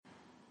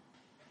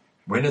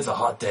when it's a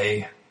hot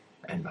day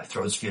and my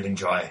throat's feeling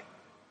dry,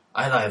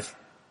 I have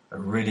a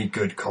really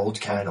good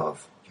cold can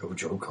of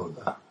Yo-Jo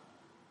Cola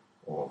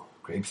or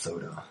grape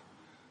soda.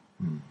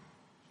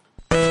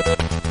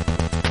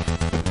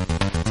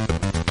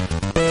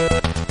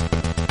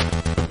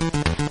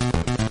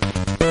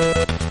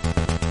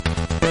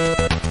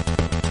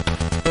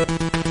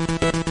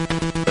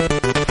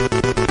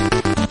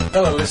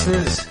 Hello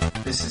listeners,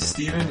 this is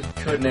Steven,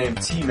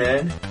 codename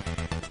T-Man,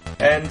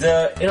 and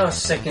in our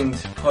second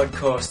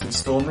podcast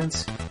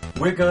installment,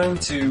 we're going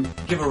to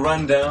give a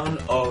rundown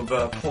of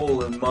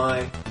Paul and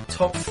my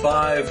top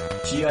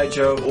 5 G.I.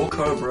 Joe or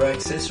Cobra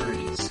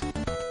accessories.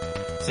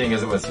 Seeing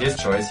as it was his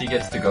choice, he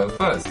gets to go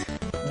first.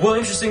 Well,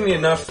 interestingly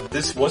enough,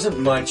 this wasn't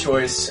my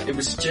choice. It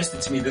was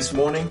suggested to me this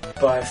morning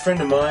by a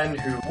friend of mine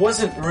who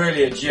wasn't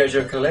really a G.I.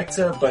 Joe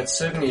collector, but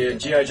certainly a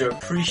G.I. Joe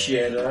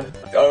appreciator,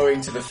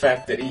 owing to the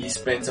fact that he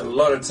spent a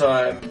lot of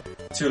time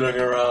tooling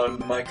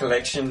around my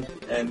collection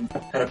and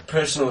had a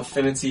personal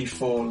affinity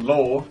for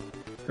Law,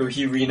 who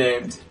he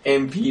renamed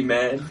MP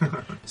Man.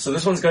 So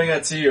this one's going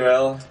out to you,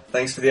 Al.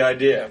 Thanks for the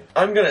idea.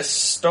 I'm going to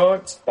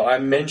start by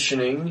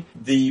mentioning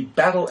the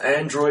Battle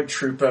Android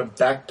Trooper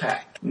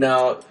backpack.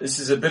 Now, this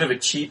is a bit of a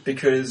cheat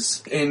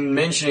because in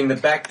mentioning the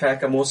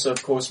backpack, I'm also,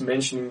 of course,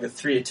 mentioning the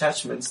 3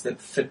 attachments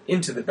that fit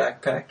into the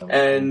backpack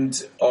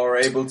and are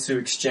able to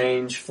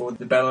exchange for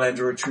the Battle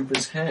Android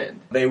Trooper's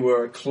hand. They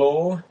were a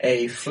claw,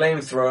 a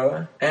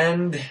flamethrower,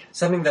 and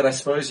something that I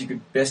suppose you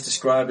could best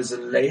describe as a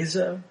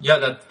laser. Yeah,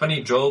 that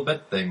funny drill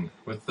bit thing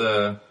with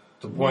the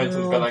points.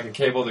 It's got like a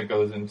cable that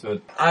goes into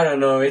it. I don't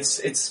know.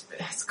 It's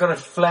got a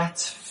flat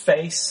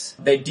face.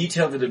 They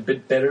detailed it a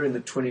bit better in the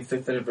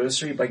 25th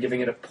anniversary by giving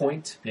it a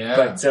point. Yeah.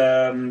 But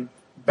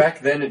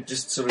back then it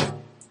just sort of,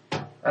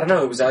 I don't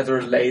know, it was either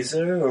a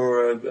laser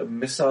or a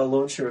missile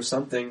launcher or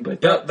something. But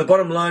the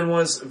bottom line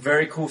was a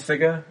very cool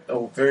figure,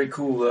 a very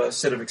cool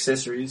set of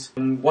accessories.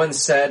 And one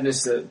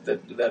sadness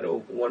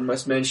that one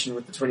must mention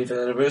with the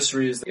 25th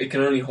anniversary is that it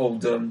can only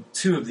hold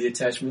 2 of the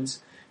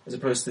attachments, as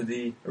opposed to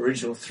the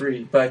original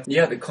 3. But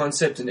yeah, the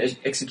concept and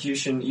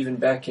execution, even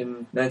back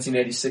in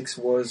 1986,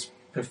 was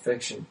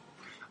perfection.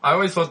 I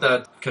always thought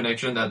that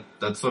connection,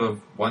 that sort of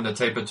one that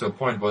tapered to a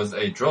point was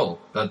a drill.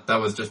 That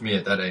was just me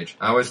at that age.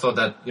 I always thought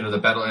that, the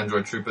Battle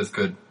Android Troopers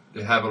could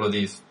have all of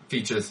these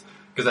features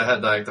because I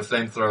had like the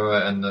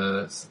flamethrower and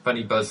the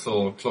funny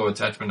buzzsaw claw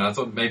attachment. I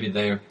thought maybe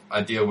their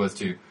idea was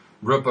to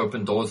rip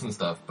open doors and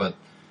stuff, but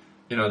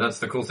that's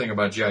the cool thing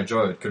about G.I.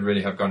 Joe. It could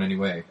really have gone any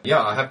way.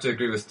 Yeah, I have to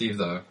agree with Steve,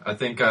 though. I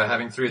think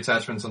having 3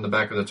 attachments on the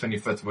back of the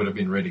 25th would have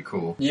been really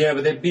cool. Yeah,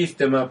 but they beefed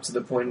them up to the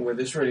point where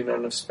there's really not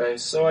enough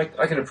space, so I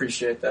can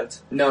appreciate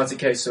that. Now it's a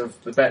case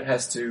of the bat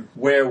has to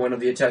wear one of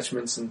the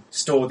attachments and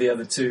store the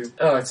other 2.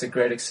 Oh, it's a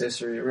great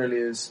accessory. It really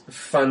is a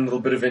fun little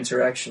bit of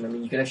interaction. I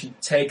mean, you can actually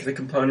take the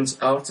components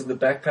out of the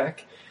backpack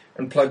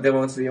and plug them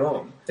onto the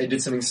arm. They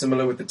did something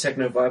similar with the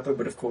Techno Viper,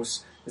 but of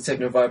course the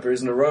Techno Viper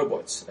isn't a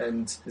robot,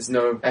 and there's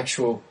no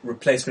actual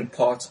replacement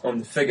part on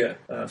the figure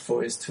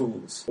for his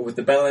tools. But with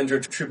the Battle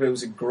Android Trooper, it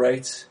was a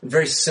great and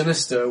very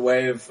sinister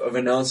way of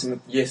announcing that,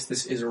 yes,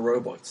 this is a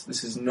robot.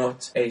 This is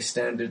not a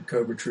standard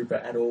Cobra Trooper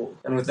at all.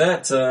 And with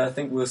that, I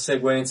think we'll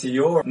segue into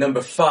your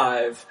number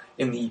 5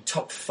 in the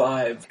top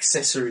 5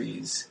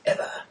 accessories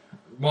ever.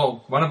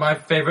 Well, one of my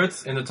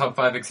favorites in the top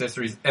 5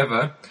 accessories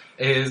ever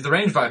is the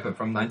Range Viper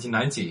from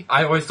 1990.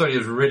 I always thought he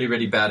was really,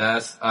 really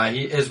badass.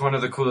 He is one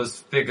of the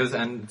coolest figures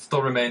and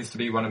still remains to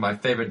be one of my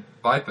favorite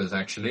Vipers,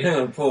 actually. Hang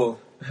on, Paul.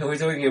 Are we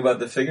talking about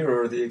the figure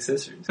or the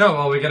accessories? No,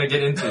 well, we're going to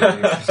get into the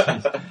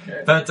accessories.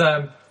 Okay.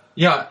 But,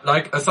 yeah,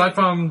 like, aside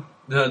from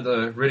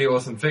the really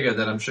awesome figure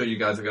that I'm sure you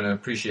guys are going to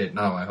appreciate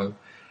now, I hope,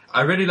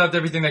 I really loved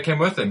everything that came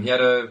with him. He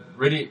had a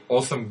really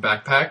awesome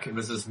backpack. It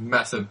was this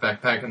massive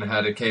backpack and it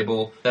had a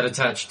cable that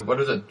attached, what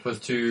was it? It was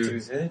To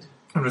his head?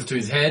 It was to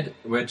his head,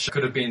 which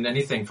could have been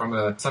anything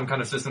from some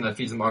kind of system that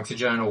feeds him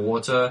oxygen or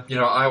water.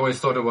 I always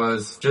thought it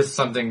was just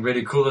something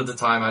really cool at the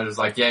time. I was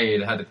like, yay,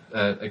 it had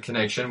a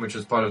connection, which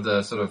was part of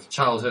the sort of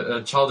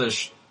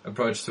childish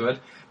approach to it.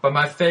 But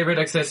my favorite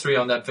accessory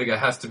on that figure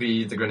has to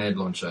be the grenade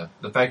launcher.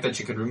 The fact that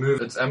you could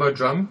remove its ammo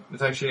drum,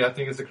 is actually, I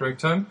think is the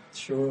correct term.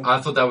 Sure.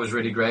 I thought that was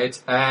really great.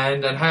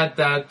 And it had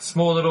that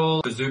small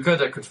little bazooka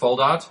that could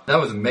fold out. That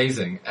was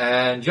amazing.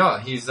 And yeah,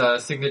 his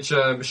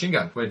signature machine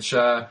gun, which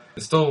is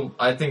still,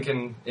 I think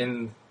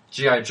in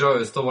G.I. Joe,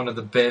 is still one of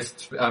the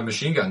best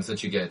machine guns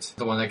that you get.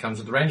 The one that comes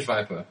with the Range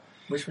Viper.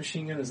 Which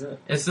machine gun is that?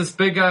 It's this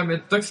big,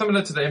 it looks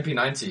similar to the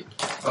MP90.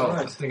 Oh,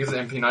 right. I think it's the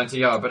MP90,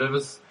 yeah, but it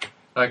was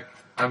like,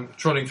 I'm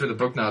trawling through the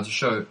book now to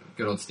show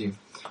good old Steve.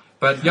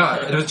 But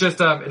yeah, it was just,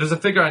 it was a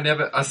figure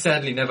I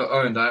sadly never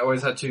owned. I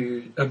always had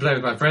to play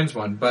with my friends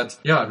one. But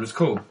yeah, it was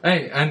cool.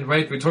 Hey, and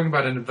wait, we're talking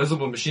about an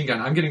invisible machine gun.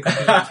 I'm getting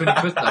confused with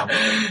 25th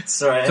now.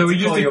 Sorry, so we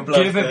used to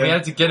we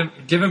had to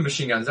give him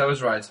machine guns. That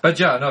was right. But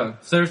yeah, no,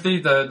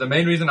 seriously, the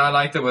main reason I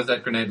liked it was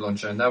that grenade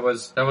launcher. And that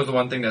was the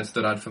one thing that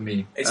stood out for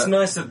me. It's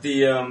nice that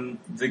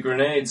the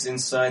grenades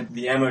inside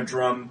the ammo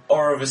drum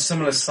are of a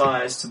similar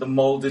size to the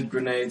molded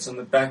grenades on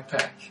the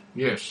backpack.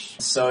 Yes.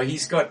 So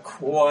he's got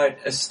quite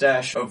a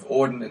stash of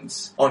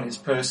ordnance on his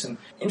person.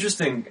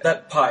 Interesting,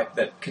 that pipe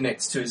that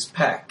connects to his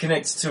pack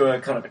connects to a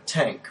kind of a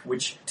tank,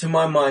 which to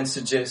my mind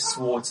suggests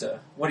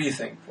water. What do you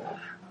think, Paul?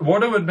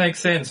 Water would make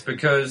sense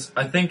because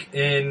I think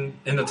in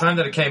the time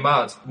that it came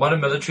out, modern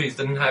militaries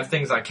didn't have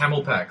things like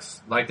camel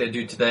packs like they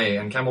do today.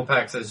 And camel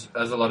packs, as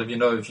a lot of you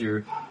know, if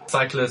you're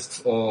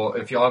cyclists or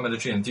if you are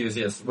military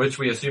enthusiasts, which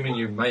we're assuming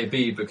you may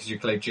be because you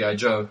collect G.I.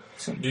 Joe,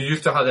 you're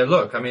used to how they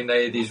look. I mean,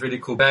 these really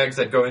cool bags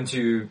that go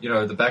into,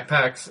 the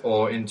backpacks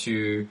or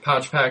into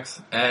pouch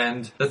packs.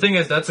 And the thing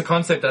is, that's a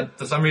concept that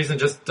for some reason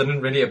just didn't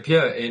really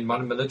appear in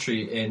modern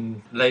military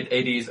in late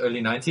 80s,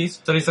 early 90s.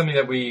 It's only something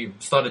that we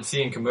started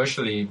seeing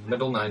commercially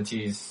middle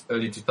 90s,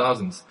 early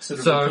 2000s. Sort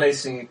of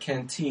replacing a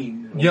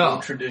canteen,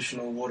 or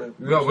traditional water.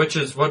 Yeah, which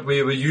is what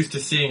we were used to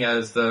seeing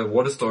as the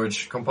water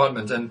storage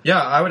compartment. And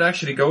yeah, I would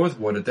actually go with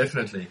water,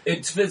 definitely.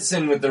 It fits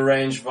in with the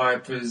Range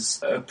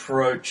Vipers'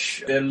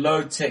 approach. They're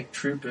low-tech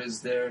troopers.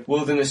 They're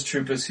wilderness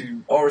troopers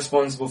who are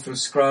responsible for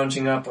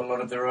scrounging up a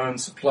lot of their own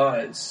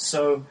supplies.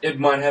 So it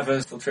might have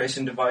a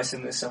filtration device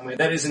in there somewhere.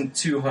 That isn't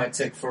too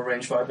high-tech for a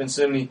Range Viper. And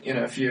certainly,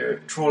 if you're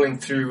trawling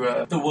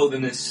through the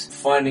wilderness,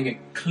 finding a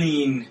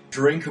clean,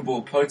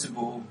 drinkable,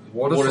 potable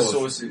water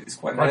source is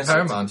quite nice.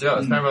 Paramount, yeah.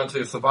 It's paramount to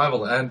your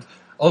survival. And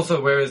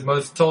also, whereas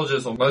most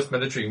soldiers or most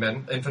military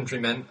men,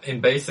 infantrymen in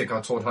basic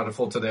are taught how to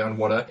filter their own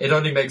water, it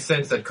only makes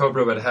sense that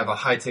Cobra would have a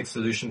high-tech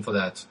solution for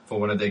that, for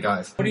one of their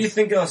guys. What do you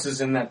think else is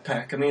in that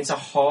pack? I mean, it's a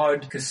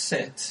hard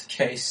cassette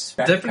case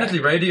backpack. Definitely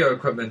radio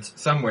equipment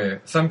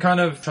somewhere. Some kind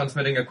of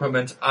transmitting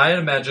equipment, I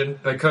imagine,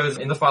 because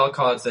in the file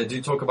cards they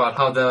do talk about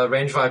how the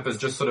Range Viper's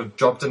just sort of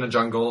dropped in a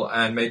jungle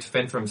and made to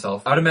fend for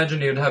himself. I'd imagine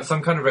he would have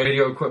some kind of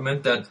radio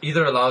equipment that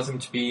either allows him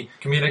to be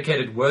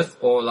communicated with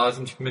or allows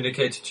him to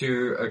communicate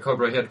to a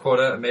Cobra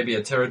headquarter, maybe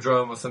a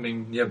Terradrome or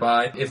something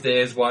nearby, if there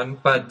is one,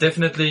 but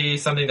definitely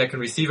something that can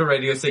receive a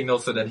radio signal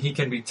so that he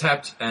can be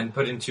tapped and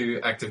put into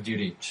active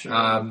duty.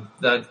 Sure.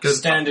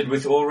 Standard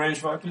with all Range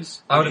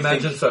Vipers? I would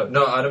imagine so.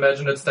 No, I'd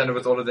imagine it's standard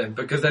with all of them,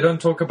 because they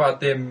don't talk about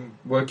them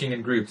working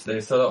in groups.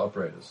 They're solo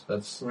operators.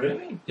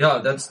 Really? Yeah,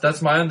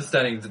 that's my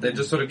understanding, that they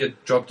just sort of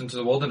get dropped into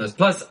the wilderness.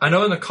 Plus, I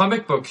know in the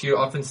comic books you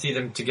often see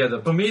them together.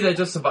 For me, they're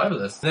just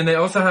survivalists. Then they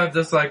also have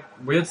this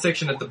weird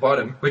section at the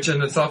bottom, which in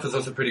itself is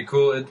also pretty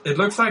cool. It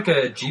looks like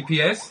a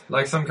GPS,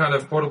 like some kind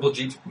of portable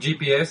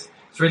GPS.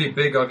 It's really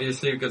big,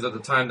 obviously, because of the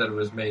time that it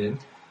was made in.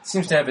 It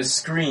seems to have a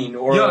screen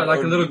or a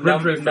little grid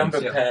reference,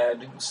 number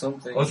pad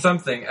or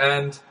something.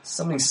 And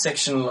something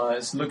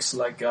sectionalized, looks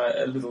like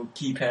a little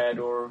keypad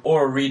or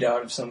a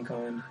readout of some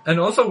kind. And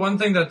also one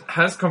thing that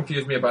has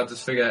confused me about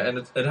this figure, and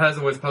it has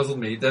always puzzled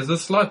me, there's a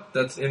slot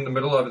that's in the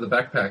middle of the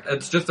backpack.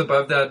 It's just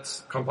above that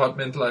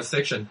compartmentalized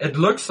section. It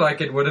looks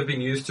like it would have been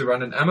used to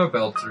run an ammo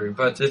belt through,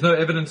 but there's no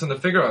evidence in the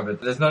figure of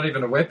it. There's not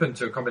even a weapon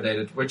to accommodate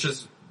it, which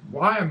is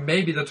why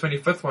maybe the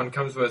 25th one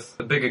comes with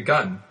a bigger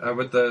gun,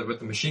 with the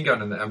machine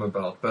gun and the ammo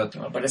belt. But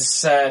a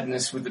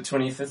sadness with the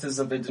 25th is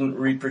that they didn't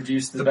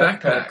reproduce the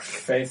backpack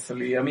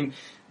faithfully. I mean,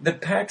 the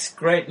pack's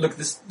great. Look,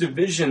 this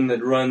division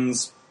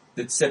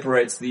that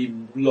separates the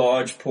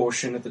large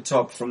portion at the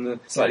top from the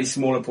slightly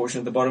smaller portion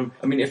at the bottom.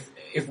 I mean,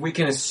 if we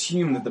can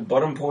assume that the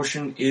bottom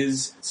portion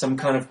is some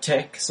kind of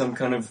tech, some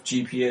kind of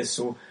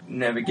GPS or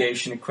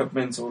navigation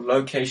equipment or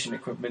location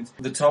equipment,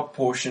 the top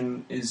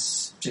portion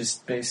is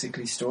just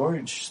basically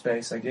storage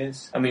space, I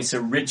guess. I mean, it's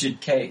a rigid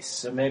case,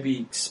 so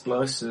maybe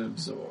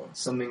explosives or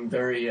something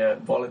very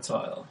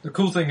volatile. The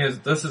cool thing is,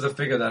 this is a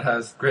figure that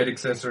has great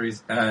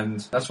accessories, and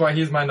that's why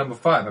he's my number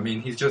 5. I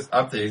mean, he's just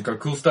up there. He's got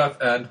cool stuff,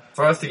 and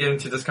for us to get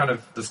into this kind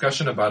of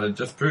discussion about it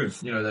just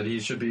proves, that he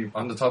should be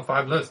on the top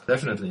 5 list.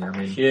 Definitely. I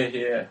mean,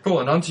 yeah.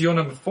 Cool. And on to your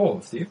number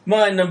 4, Steve.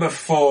 My number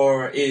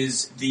 4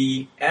 is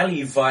the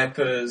Alley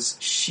Viper's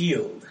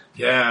shield.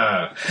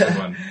 Yeah, good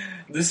one.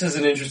 This has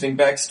an interesting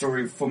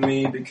backstory for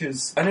me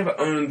because I never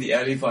owned the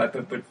Alley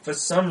Viper, but for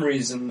some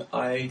reason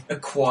I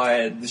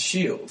acquired the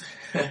shield.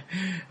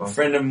 A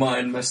friend of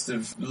mine must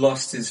have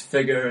lost his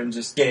figure and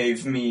just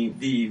gave me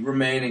the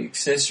remaining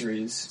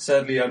accessories.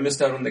 Sadly, I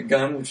missed out on the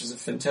gun, which is a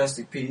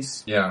fantastic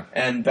piece. Yeah.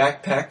 And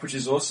backpack, which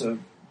is also a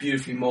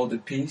beautifully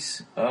molded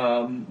piece,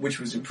 which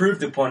was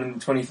improved upon in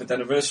the 25th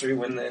anniversary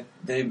when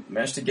they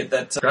managed to get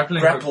that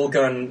grapple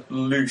gun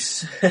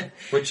loose.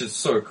 Which is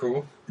so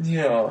cool.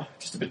 Yeah,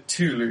 just a bit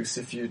too loose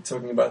if you're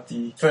talking about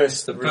the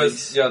first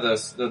release.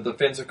 The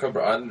Defense of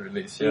Cobra Island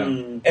release, yeah.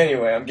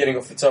 Anyway, I'm getting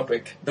off the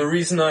topic. The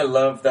reason I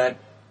love that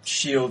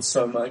shield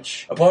so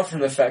much, apart from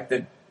the fact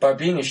that by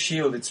being a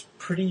shield, it's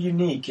pretty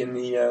unique in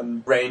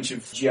the range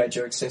of G.I.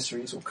 Joe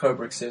accessories or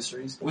Cobra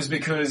accessories, was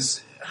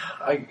because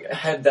I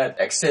had that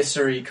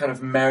accessory kind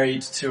of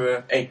married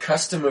to a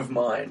custom of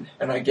mine,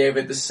 and I gave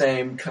it the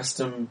same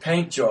custom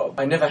paint job.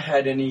 I never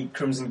had any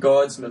Crimson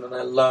Guardsmen, and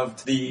I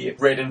loved the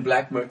red and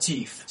black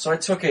motif. So I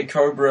took a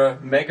Cobra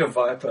Mega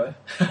Viper,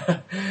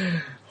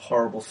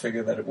 horrible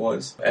figure that it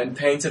was, and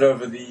painted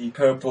over the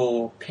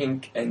purple,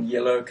 pink, and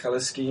yellow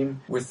color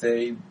scheme with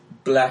a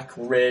black,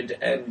 red,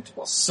 and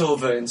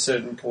silver in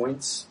certain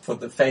points for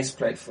the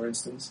faceplate, for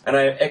instance. And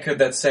I echoed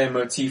that same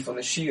motif on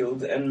the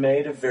shield and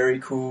made a very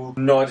cool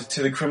nod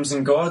to the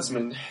Crimson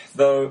Guardsman.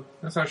 Though,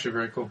 That's actually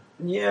very cool.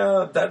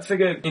 yeah, that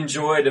figure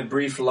enjoyed a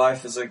brief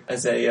life as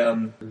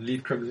a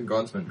Lead Crimson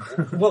Guardsman.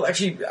 well,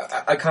 actually,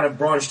 I kind of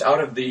branched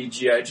out of the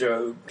G.I.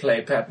 Joe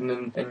clay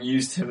pattern and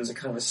used him as a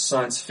kind of a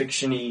science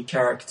fiction-y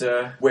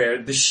character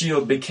where the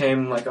shield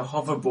became like a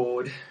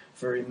hoverboard.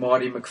 Very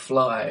Marty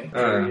McFly,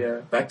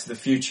 very Back to the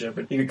Future,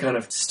 but he could kind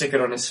of stick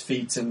it on his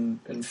feet and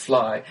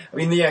fly. I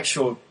mean, the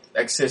actual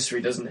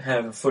accessory doesn't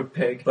have a foot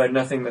peg, but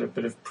nothing that a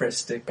bit of press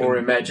stick or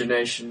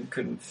imagination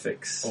couldn't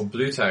fix. Or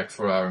blue tack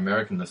for our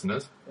American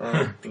listeners.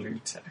 Blue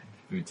tack.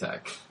 Blue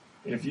tack.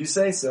 If you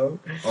say so.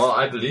 Well,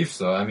 I believe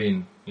so. I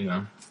mean,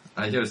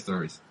 I hear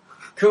stories.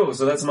 Cool,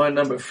 so that's my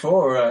number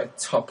 4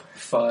 top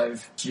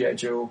 5 G.I.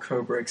 Joe or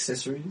Cobra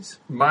accessories.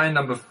 My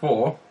number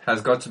 4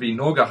 has got to be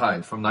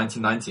Norgahide from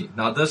 1990.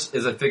 Now, this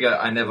is a figure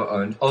I never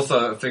owned.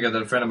 Also, a figure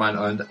that a friend of mine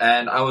owned.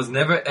 And I was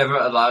never, ever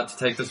allowed to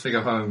take this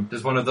figure home.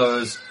 It's one of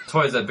those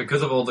toys that,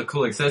 because of all the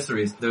cool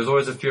accessories, there was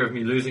always a fear of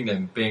me losing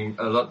them, being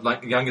a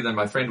lot younger than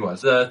my friend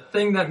was. The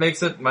thing that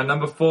makes it my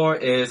number 4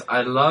 is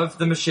I love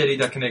the machete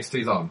that connects to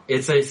his arm.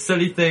 It's a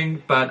silly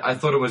thing, but I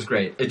thought it was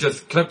great. It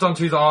just clipped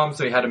onto his arm,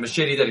 so he had a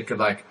machete that he could,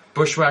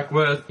 bushwhack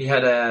with. He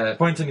had a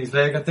point in his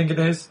leg, I think it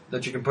is,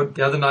 that you can put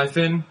the other knife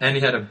in. And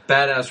he had a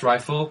badass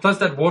rifle. Plus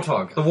that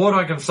warthog. The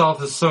warthog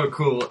himself is so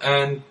cool.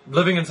 And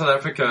living in South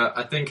Africa,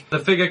 I think the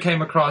figure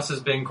came across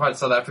as being quite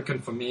South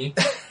African for me.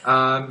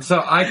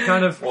 So I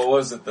kind of... What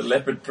was it? The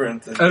leopard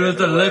print? It was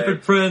the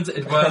leopard print.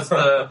 It was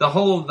the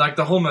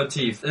whole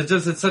motif.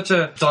 It's such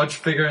a Dodge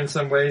figure in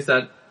some ways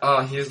that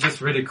he's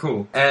just really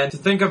cool. And to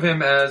think of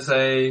him as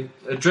a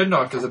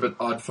dreadnought is a bit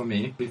odd for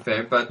me, to be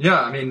fair. But yeah,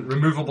 I mean,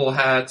 removable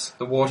hat,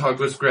 the warthog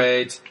was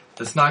great,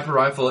 the sniper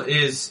rifle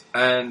is,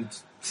 and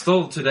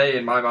still today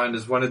in my mind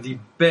is one of the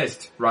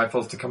best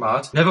rifles to come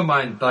out. Never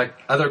mind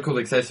other cool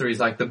accessories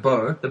like the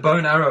bow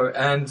and arrow.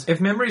 And if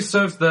memory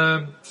serves,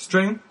 the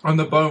string on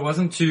the bow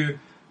wasn't too...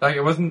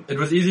 it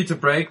was easy to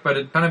break, but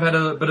it kind of had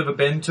a bit of a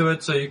bend to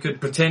it, so you could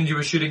pretend you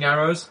were shooting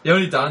arrows. The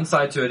only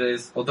downside to it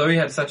is, although he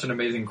had such an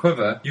amazing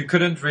quiver, you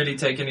couldn't really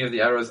take any of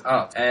the arrows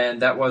out.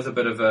 And that was a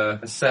bit of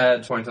a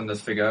sad point on this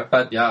figure.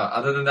 But yeah,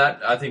 other than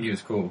that, I think he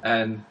was cool.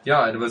 And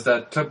yeah, it was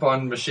that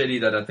clip-on machete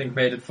that I think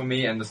made it for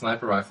me, and the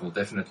sniper rifle,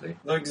 definitely.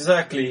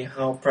 Exactly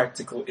how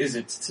practical is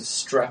it to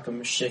strap a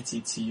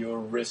machete to your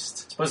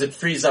wrist? I suppose it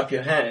frees up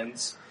your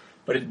hands,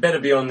 but it better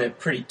be on there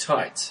pretty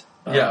tight.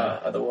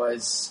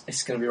 Otherwise,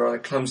 it's going to be a rather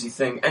clumsy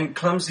thing. And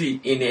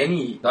clumsy in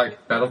any...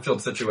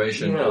 battlefield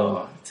situation.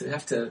 To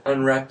have to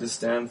unwrap this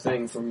damn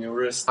thing from your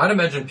wrist. I'd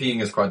imagine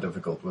peeing is quite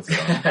difficult with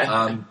that.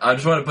 I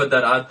just want to put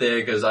that out there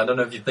because I don't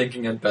know if you're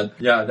thinking it, but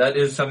yeah, that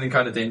is something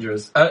kind of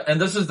dangerous.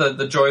 And this is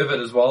the joy of it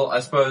as well,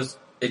 I suppose.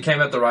 It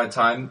came at the right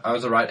time. I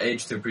was the right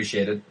age to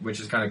appreciate it, which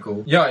is kind of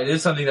cool. Yeah, it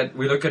is something that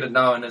we look at it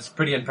now and it's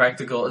pretty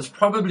impractical. It's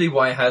probably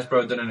why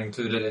Hasbro didn't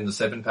include it in the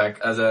 7-pack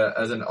as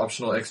an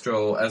optional extra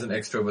or as an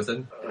extra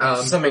within.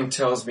 Something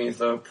tells me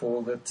though,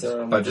 Paul, that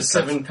the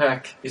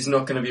 7-pack is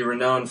not going to be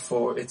renowned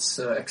for its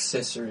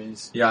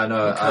accessories. Yeah, I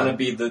know. It's going to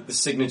be the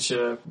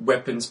signature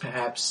weapons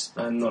perhaps,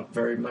 and not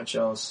very much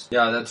else.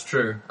 Yeah, that's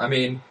true. I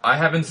mean, I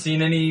haven't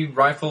seen any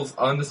rifles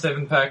on the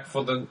 7-pack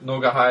for the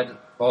Norgahide.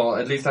 Or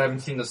at least I haven't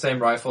seen the same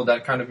rifle.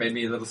 That kind of made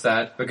me a little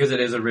sad because it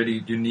is a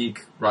really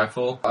unique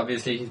rifle.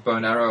 Obviously his bow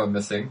and arrow are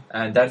missing,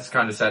 and that's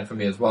kind of sad for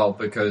me as well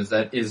because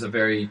that is a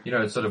very,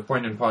 sort of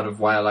poignant part of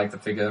why I like the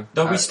figure.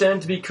 Though we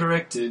stand to be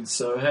corrected,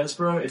 so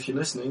Hasbro, if you're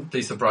listening,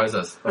 please surprise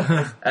us.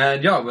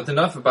 And yeah, with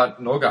enough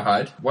about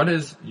Norgahide, what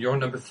is your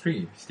number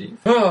 3, Steve?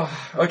 Oh,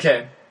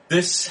 okay.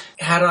 This,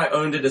 had I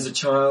owned it as a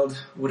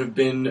child, would have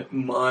been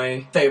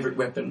my favorite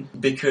weapon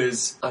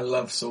because I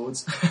love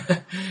swords.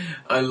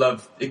 I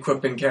love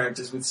equipping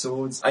characters with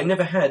swords. I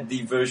never had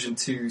the version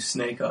 2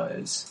 Snake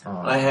Eyes.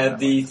 I had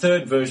the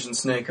 3rd version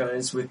Snake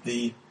Eyes with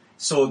the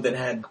sword that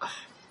had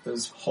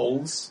those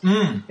holes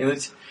in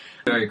it.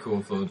 Very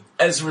cool sword.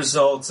 As a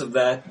result of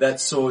that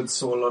sword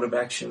saw a lot of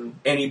action.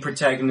 Any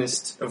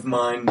protagonist of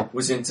mine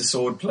was into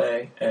sword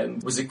play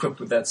and was equipped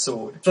with that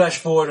sword. Flash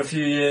forward a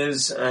few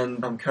years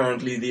and I'm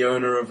currently the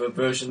owner of a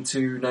version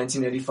 2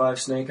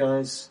 1985 Snake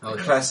Eyes. A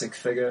classic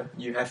figure.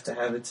 You have to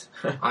have it.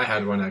 I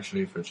had one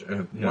actually for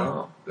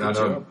Wow. Good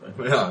job.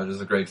 Yeah, it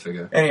is a great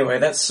figure. Anyway,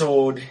 that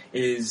sword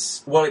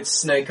is, it's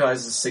Snake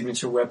Eyes'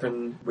 signature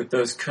weapon with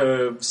those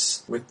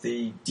curves, with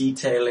the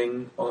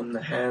detailing on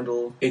the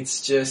handle.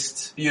 It's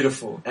just beautiful.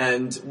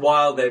 And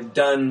while they've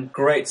done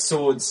great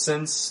swords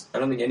since, I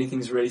don't think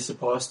anything's really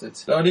surpassed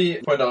it. The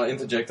only point I'll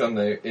interject on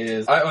there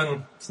is I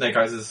own Snake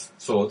Eyes'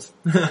 swords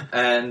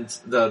and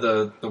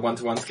the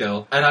 1-to-1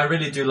 scale, and I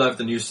really do love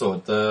the new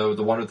sword, the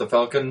one with the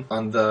falcon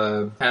on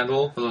the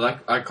handle.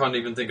 I can't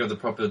even think of the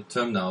proper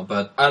term now,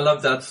 but I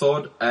love that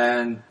sword,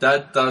 and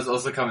that does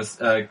also come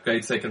as a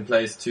great second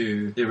place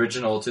to the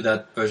original, to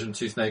that version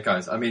 2 Snake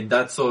Eyes. I mean,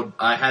 that sword,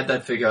 I had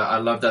that figure, I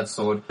love that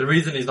sword. The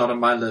reason he's not on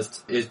my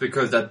list is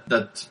because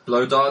that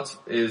blow dart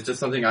is just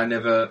something I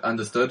never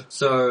understood.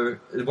 So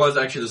it was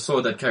actually the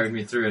sword that carried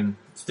me through, and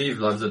Steve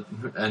loves it,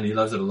 and he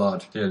loves it a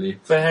lot, clearly.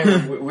 But hang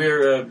on,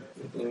 we're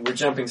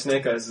jumping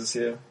Snake Eyes this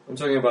year. I'm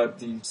talking about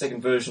the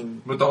second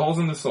version. With the holes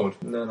in the sword.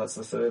 No, that's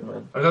the third,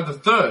 man. I got the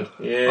third?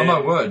 Yeah. Oh my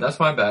word, that's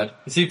my bad.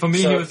 You see, for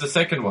me, he was the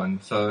second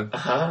one, so...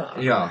 Aha.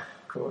 Yeah.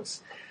 Of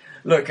course.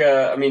 Look,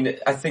 I mean,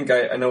 I think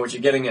I know what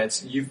you're getting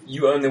at.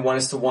 You own the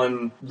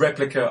 1:1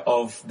 replica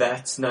of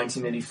that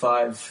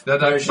 1985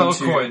 That version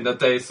Falcoin that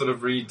they sort of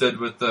redid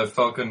with the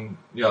Falcon,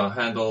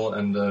 handle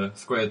and the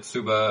square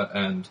tsuba,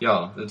 and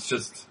it's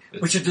just...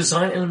 Which are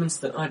design elements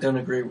that I don't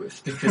agree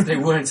with, because they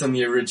weren't on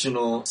the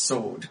original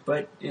sword.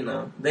 But,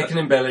 they can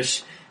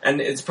embellish, and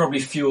it's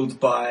probably fueled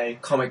by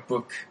comic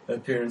book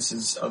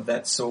appearances of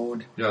that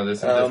sword. Yeah,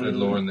 there's some definite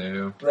lore in there,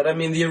 yeah. But I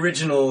mean, the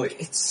original,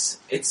 it's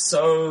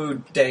so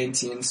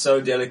dainty and so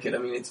delicate. I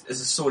mean,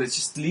 as a sword, it's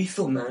just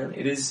lethal, man.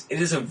 It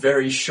is a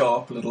very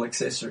sharp little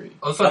accessory.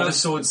 Also, other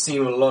swords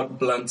seem a lot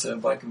blunter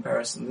by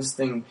comparison. This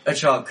thing, a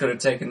child could have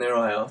taken their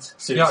eye out.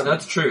 Seriously. Yeah,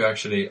 that's true,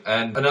 actually.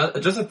 And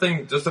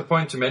just a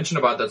point to mention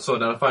about that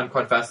sword that I find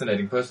quite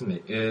fascinating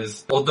personally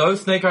is, although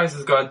Snake Eyes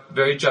has got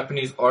very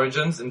Japanese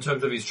origins in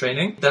terms of his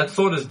training, that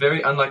sword is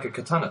very unlike a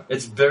katana.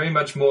 It's very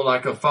much more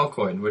like a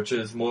Falcoin, which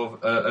is more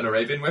of an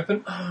Arabian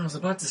weapon. Oh, I was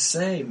about to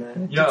say,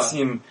 man. It did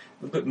seem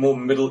a little bit more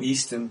Middle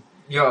Eastern.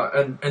 Yeah,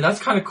 and that's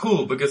kind of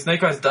cool because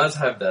Snake Eyes does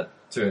have that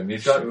to him.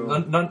 He's got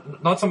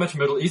not so much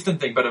Middle Eastern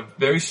thing, but a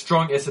very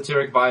strong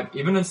esoteric vibe,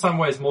 even in some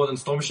ways more than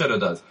Storm Shadow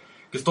does.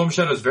 Because Storm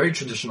Shadow is very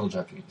traditional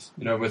Japanese,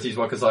 with his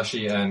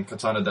wakizashi and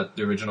katana that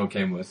the original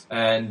came with.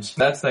 And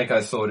that Snake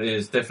Eyes sword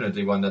is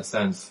definitely one that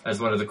stands as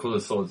one of the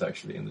coolest swords,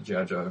 actually, in the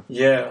G.I. Joe.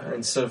 Yeah,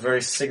 and so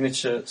very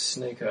signature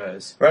Snake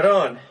Eyes. Right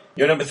on!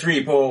 Your number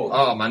 3, Paul.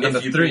 Oh, my number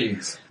 3.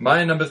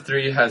 My number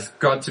 3 has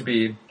got to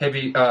be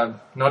heavy,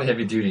 not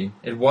heavy duty.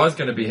 It was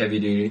going to be heavy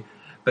duty.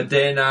 But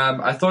then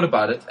I thought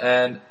about it,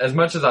 and as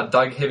much as I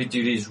dug heavy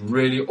duty's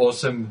really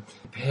awesome,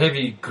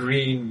 heavy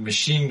green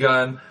machine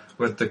gun,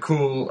 with the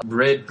cool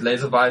red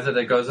laser visor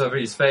that goes over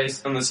his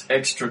face. And this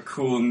extra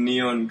cool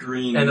neon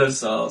green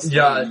missiles.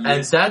 Yeah,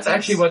 and that's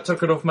actually what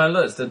took it off my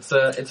list. It's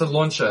a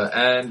launcher,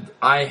 and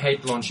I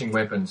hate launching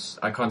weapons.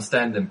 I can't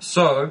stand them.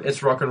 So,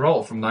 it's Rock and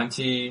Roll from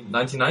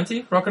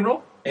 1990, Rock and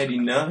Roll?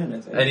 89, I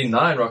think.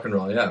 89 Rock and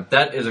Roll, yeah.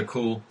 That is a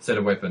cool set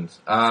of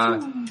weapons.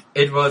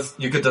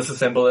 You could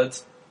disassemble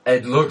it.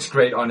 It looks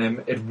great on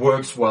him. It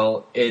works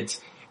well.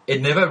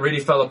 It never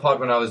really fell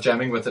apart when I was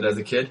jamming with it as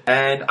a kid.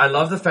 And I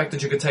love the fact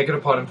that you could take it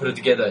apart and put it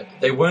together.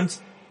 They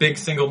weren't big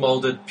single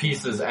molded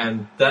pieces,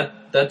 and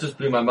that just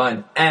blew my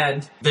mind.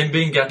 And them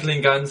being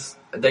Gatling guns,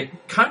 they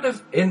kind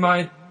of, in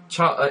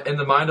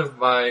the mind of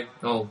my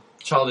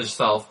childish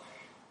self,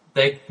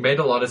 they made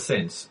a lot of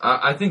sense.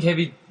 I think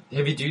heavy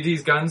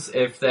duty's guns,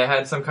 if they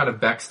had some kind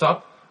of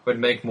backstop, would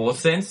make more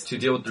sense to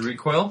deal with the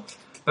recoil.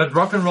 But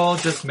Rock and Roll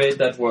just made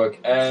that work,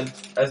 and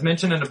as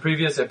mentioned in a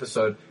previous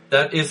episode,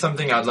 that is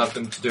something I'd love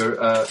them to do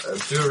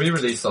a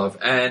re-release of,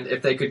 and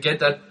if they could get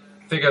that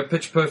figure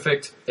pitch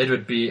perfect, it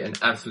would be an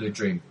absolute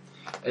dream.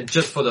 And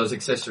just for those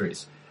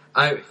accessories.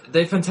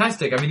 They're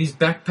fantastic. I mean, his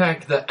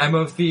backpack, the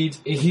ammo feed,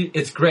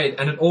 it's great,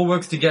 and it all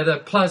works together.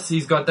 Plus,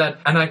 he's got that,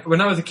 and when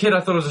I was a kid,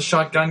 I thought it was a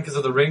shotgun because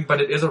of the ring, but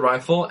it is a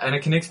rifle, and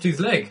it connects to his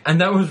leg. And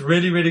that was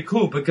really, really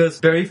cool, because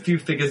very few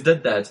figures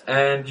did that.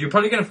 And you're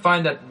probably going to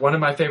find that one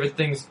of my favorite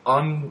things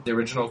on the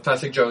original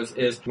Classic Joes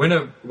is when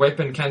a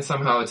weapon can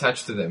somehow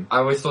attach to them. I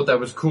always thought that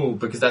was cool,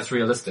 because that's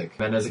realistic.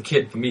 And as a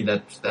kid, for me,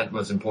 that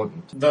was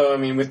important. Though, I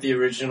mean, with the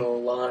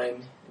original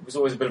line, it was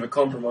always a bit of a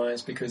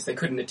compromise because they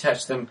couldn't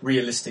attach them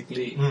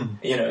realistically.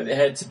 There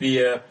had to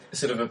be a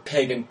sort of a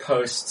peg and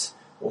post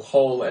or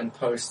hole and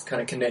post kind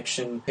of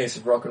connection. Case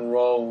of Rock and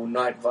Roll or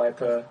Night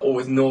Viper, or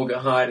with Norga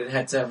Hide, it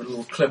had to have a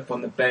little clip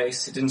on the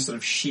base. It didn't sort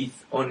of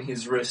sheath on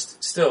his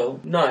wrist. Still,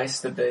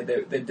 nice that they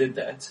did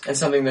that. And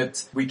something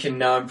that we can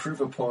now improve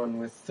upon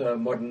with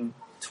modern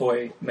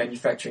toy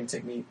manufacturing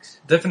techniques.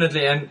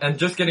 Definitely, and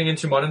just getting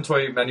into modern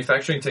toy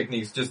manufacturing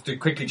techniques, just to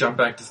quickly jump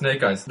back to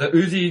Snake Eyes. The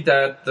Uzi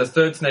that the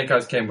third Snake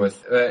Eyes came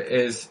with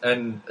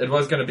and it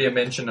was going to be a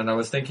mention, and I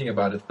was thinking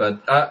about it,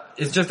 but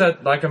it's just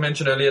that, like I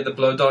mentioned earlier, the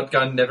blow dart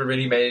gun never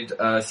really made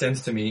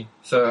sense to me,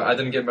 so I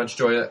didn't get much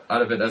joy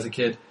out of it as a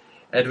kid.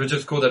 It was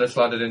just cool that it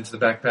slotted into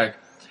the backpack.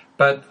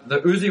 But the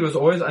Uzi was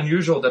always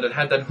unusual that it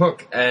had that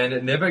hook, and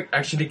it never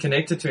actually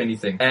connected to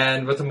anything.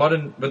 And with the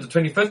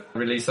 25th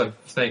release of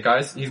Snake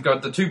Eyes, he's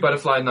got the 2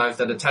 butterfly knives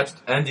that attached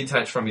and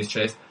detached from his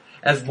chest,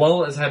 as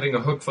well as having a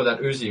hook for that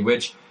Uzi,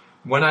 which,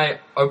 when I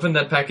opened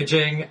that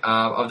packaging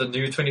of the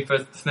new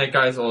 25th Snake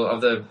Eyes, or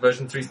of the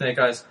version 3 Snake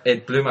Eyes,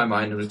 it blew my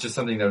mind. It was just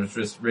something that was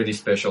just really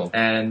special.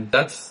 And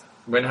that's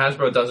when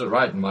Hasbro does it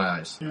right, in my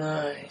eyes.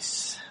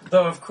 Nice.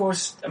 Though, of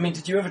course, I mean,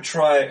 did you ever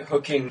try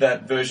hooking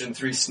that version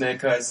 3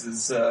 Snake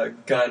Eyes'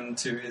 gun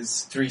to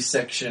his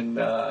 3-section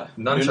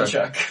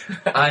nunchuck?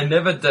 I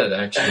never did,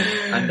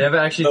 actually. I never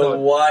actually thought...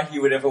 why he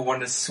would ever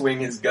want to swing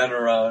his gun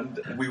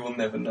around, we will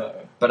never know.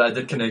 But I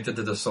did connect it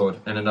to the sword,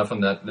 and enough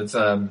on that. Let's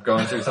go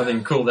on to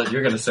something cool that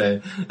you're going to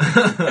say.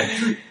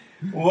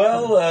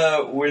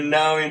 Well, we're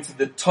now into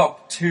the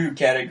top 2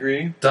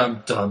 category.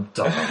 Dum dum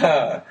dum.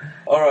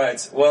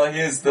 Alright, well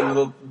here's the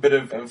little bit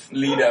of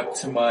lead up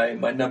to my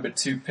number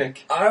 2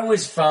 pick. I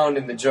always found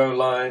in the Joe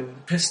line,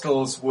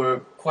 pistols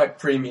were quite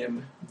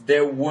premium.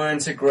 There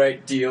weren't a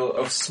great deal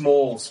of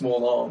small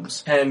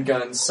arms,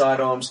 handguns,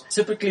 sidearms.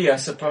 Typically, I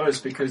suppose,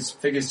 because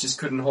figures just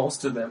couldn't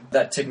holster them.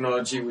 That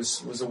technology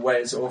was a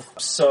ways off.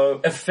 So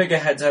a figure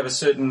had to have a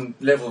certain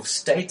level of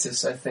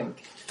status, I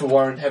think, to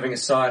warrant having a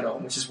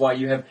sidearm, which is why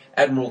you have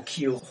Admiral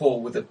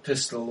Keelhaul with a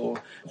pistol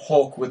or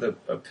Hawk with a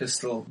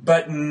pistol.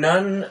 But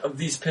none of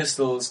these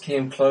pistols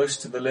came close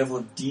to the level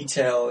of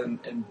detail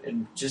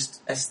and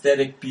just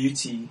aesthetic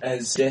beauty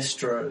as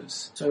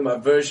Destro's. Talking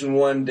about version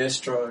 1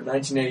 Destro,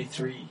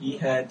 1983, he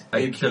had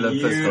a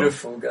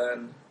beautiful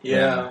gun.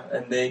 Yeah,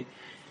 and they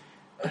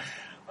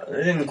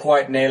didn't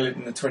quite nail it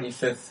in the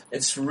 25th.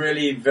 It's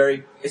really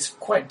it's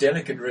quite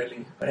delicate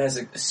really. It has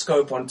a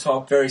scope on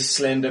top, very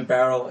slender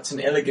barrel. It's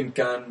an elegant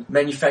gun,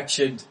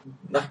 manufactured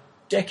like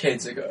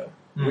decades ago.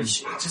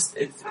 Which just,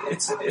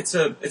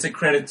 it's a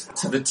credit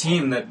to the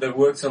team that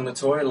worked on the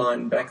toy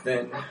line back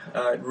then.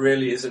 It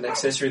really is an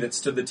accessory that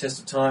stood the test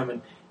of time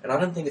and I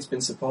don't think it's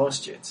been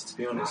surpassed yet, to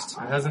be honest.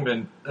 It hasn't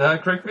been.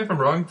 Correct me if I'm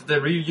wrong, did they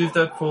reuse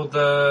that for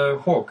the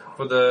Hawk?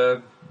 For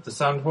the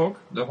Sound Hawk?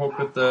 The Hawk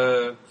with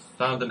the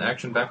sound and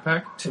action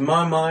backpack? To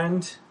my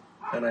mind,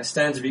 and I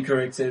stand to be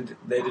corrected,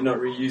 they did not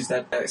reuse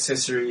that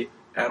accessory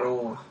at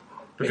all.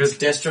 Because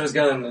it's Destro's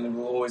gun and it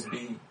will always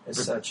be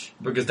as such.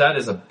 Because that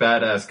is a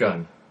badass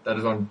gun. That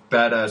is one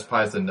badass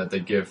Python that they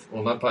give.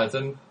 Well, not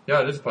Python.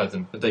 Yeah, it is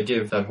Python. But they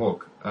give that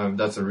Hawk.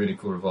 That's a really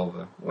cool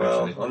revolver.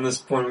 Well, actually. On this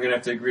point, we're going to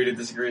have to agree to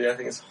disagree. I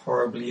think it's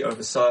horribly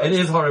oversized. It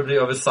is horribly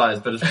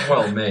oversized, but it's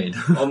well made.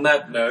 On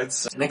that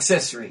note, an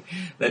accessory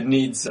that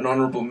needs an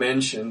honorable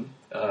mention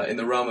in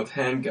the realm of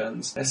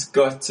handguns has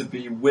got to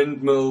be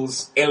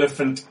Windmill's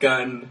elephant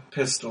gun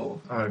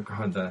pistol. Oh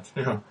god, that.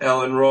 Yeah.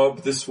 Al and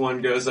Rob, this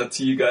one goes up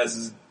to you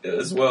guys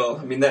as well.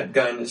 I mean, that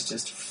gun is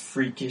just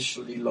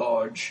freakishly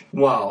large.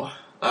 Wow.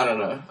 I don't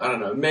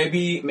know.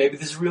 Maybe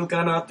there's a real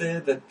gun out there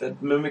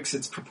that mimics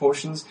its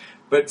proportions.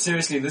 But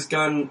seriously, this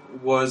gun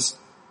was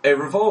a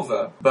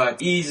revolver,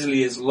 but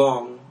easily as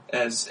long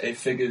as a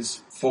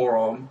figure's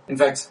forearm. In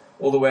fact,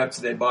 all the way up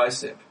to their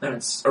bicep. And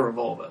it's a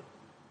revolver.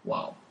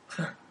 Wow.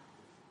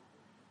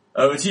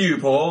 Over to you,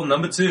 Paul.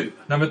 Number 2.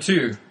 Number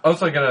 2.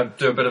 Also gonna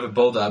do a bit of a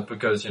build-up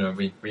because,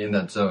 we're in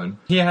that zone.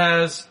 He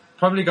has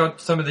probably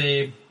got some of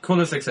the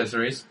coolest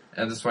accessories,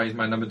 and that's why he's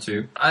my number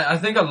 2. I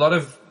think a lot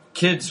of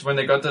kids, when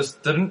they got this,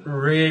 didn't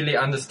really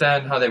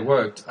understand how they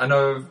worked. I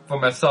know for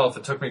myself,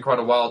 it took me quite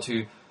a while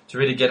to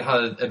really get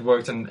how it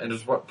worked, and it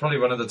was probably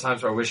one of the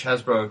times where I wish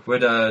Hasbro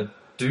would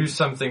do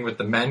something with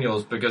the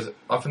manuals, because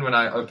often when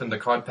I opened the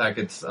card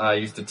packets, I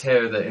used to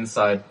tear the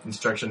inside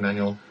instruction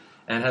manual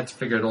and had to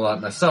figure it all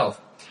out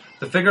myself.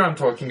 The figure I'm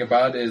talking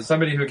about is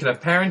somebody who can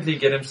apparently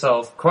get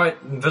himself quite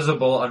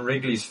invisible on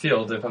Wrigley's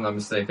Field, if I'm not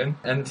mistaken,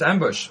 and it's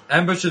Ambush.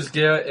 Ambush's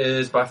gear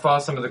is by far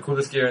some of the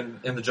coolest gear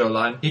in the Joe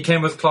line. He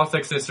came with cloth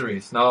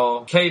accessories. Now,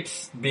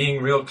 capes,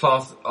 being real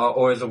cloth, are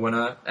always a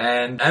winner,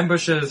 and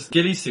Ambush's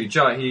ghillie suit,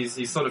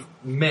 he's sort of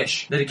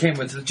mesh that he came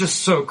with. It's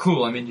just so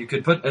cool. I mean, you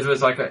could put, it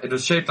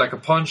was shaped like a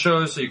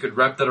poncho, so you could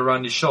wrap that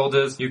around his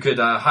shoulders. You could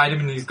hide him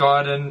in his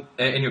garden,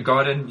 in your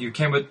garden. It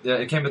came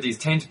with these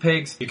tent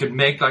pegs. You could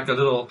make like a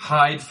little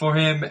hide for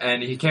him,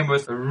 and he came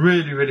with a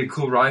really, really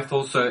cool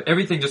rifle, so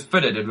everything just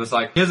fitted. It was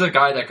like, here's a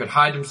guy that could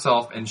hide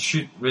himself and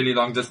shoot really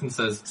long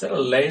distances. Is that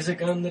a laser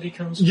gun that he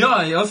comes with?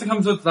 Yeah, he also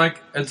comes with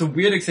it's a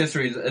weird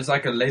accessory. It's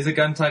like a laser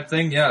gun type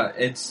thing. Yeah,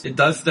 it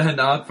does stand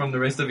out from the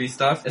rest of his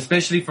stuff,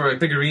 especially for a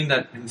figurine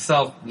that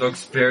himself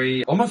looks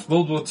very, almost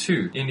World War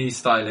II in his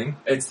styling.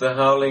 It's the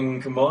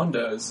Howling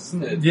Commandos,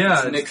 isn't it?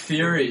 Yeah. It's Nick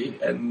Fury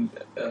and,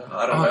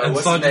 I don't know, and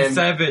what's Sergeant his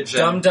name? Savage.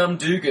 Dum Dum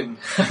Dugan.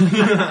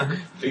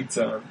 Big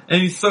time.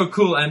 And he's so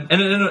cool, and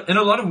in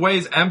a lot of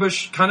ways,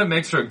 Ambush kind of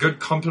makes for a good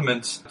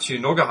complement to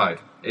Naugahyde.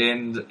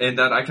 In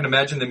that I can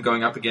imagine them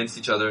going up against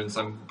each other in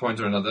some point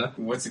or another.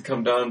 What's it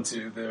come down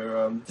to?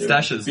 Their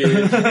stashes.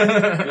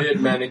 Beard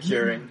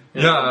manicuring.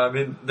 Yeah, I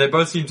mean, they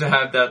both seem to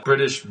have that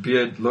British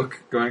beard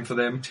look going for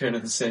them. Turn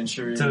of the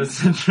century,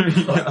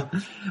 yeah.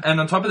 And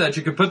on top of that,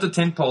 you could put the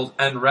tent poles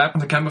and wrap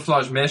the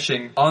camouflage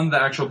meshing on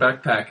the actual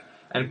backpack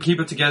and keep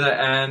it together,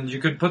 and you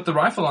could put the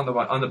rifle on the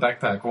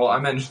backpack. Well, I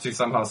managed to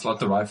somehow slot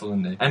the rifle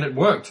in there, and it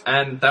worked,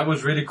 and that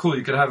was really cool.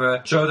 You could have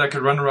a Joe that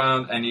could run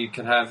around, and he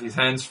could have his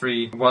hands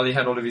free while he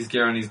had all of his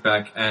gear on his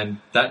back, and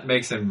that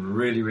makes him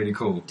really, really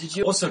cool. Did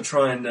you also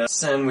try and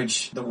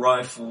sandwich the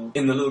rifle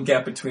in the little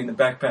gap between the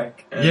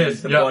backpack and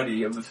the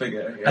body of the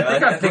figure?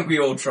 Yeah, I think we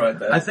all tried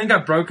that. I think I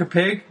broke a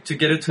peg to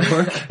get it to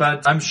work,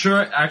 but I'm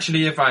sure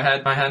actually if I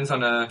had my hands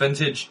on a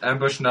vintage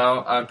Ambush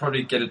now, I'd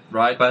probably get it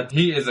right. But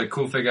he is a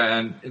cool figure,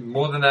 and more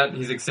more than that,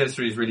 his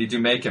accessories really do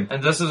make him.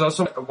 And this is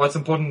also what's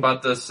important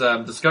about this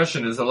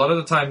discussion is a lot of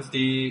the times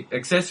the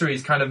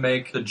accessories kind of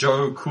make the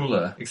Joe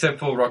cooler, except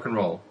for rock and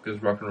roll,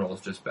 because rock and roll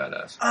is just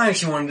badass. I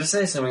actually wanted to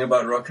say something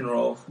about rock and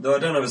roll, though I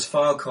don't have his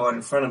file card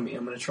in front of me.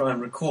 I'm going to try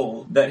and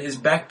recall that his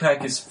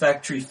backpack is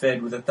factory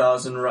fed with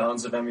 1,000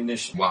 rounds of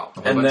ammunition. Wow.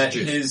 And that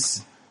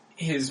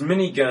his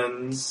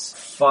miniguns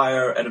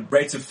fire at a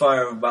rate of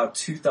fire of about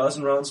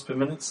 2,000 rounds per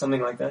minute,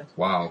 something like that.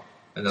 Wow.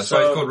 And that's why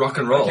it's called rock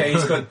and roll. Okay,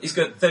 he's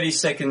got 30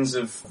 seconds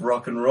of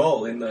rock and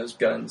roll in those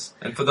guns.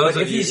 And for those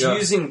but of if he's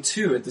using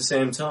two at the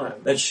same time,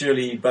 that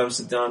surely bumps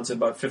it down to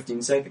about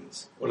 15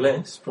 seconds or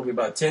less, probably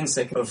about 10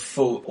 seconds of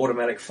full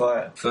automatic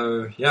fire.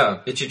 So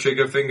yeah, itchy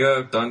trigger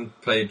finger. Don't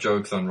play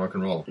jokes on rock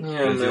and roll.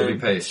 Yeah, because you'll be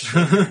paced.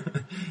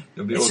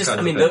 You'll be it's all just, kinds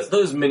I mean, of paced.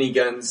 those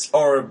miniguns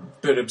are a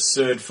bit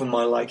absurd for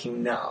my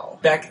liking now.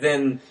 Back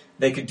then,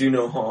 they could do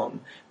no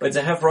harm. But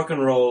to have rock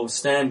and roll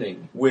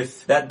standing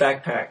with that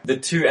backpack, the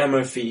two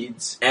ammo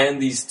feeds,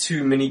 and these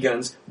two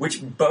miniguns,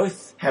 which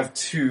both have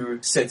two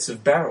sets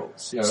of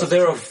barrels. Yeah, so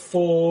there are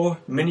 4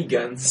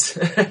 miniguns.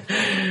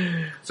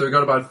 So we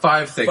got about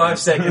 5 seconds. 5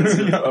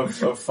 seconds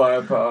of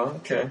firepower.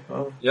 Okay.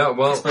 Well, Yeah, I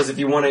well, suppose if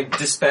you want to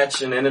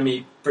dispatch an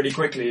enemy pretty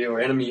quickly, or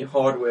enemy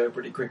hardware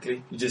pretty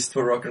quickly, you just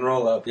put rock and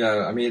roll up.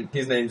 yeah, I mean,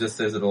 his name just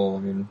says it all. I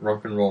mean,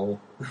 rock and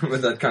roll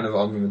with that kind of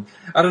armament.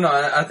 I don't know,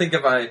 I think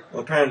if I,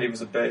 Well, apparently he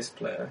was a bass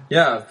player.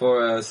 yeah,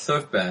 for a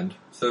surf band,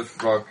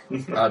 surf rock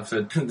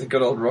outfit, the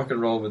good old rock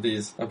and roll with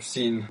these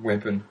obscene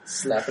weapon.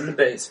 Slapping the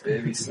bass,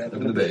 baby,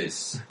 slapping In the the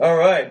bass.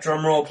 Alright,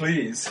 drum roll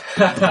please.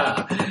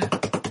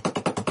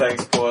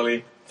 Thanks,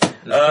 Paulie.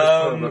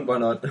 But why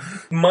not?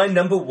 My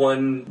number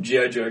one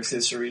G.I. Joe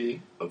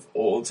accessory of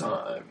all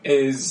time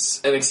is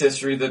an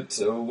accessory that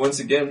once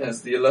again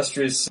has the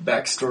illustrious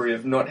backstory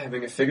of not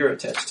having a figure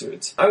attached to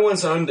it. I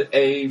once owned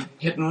a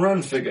Hit and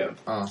Run figure.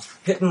 Ah.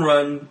 Hit and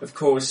Run, of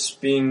course,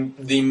 being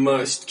the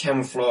most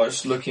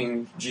camouflaged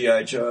looking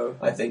G.I. Joe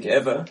I think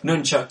ever.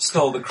 Nunchuck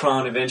stole the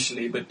crown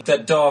eventually, but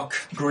that dark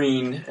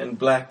green and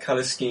black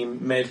color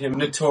scheme made him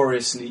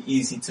notoriously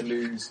easy to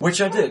lose.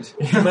 Which I did.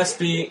 He must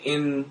be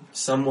in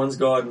someone's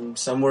garden,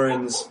 somewhere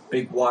in this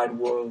big wide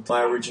world,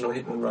 my original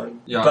Hit and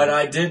Run. Yeah. But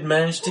I did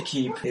manage to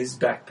keep his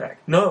backpack.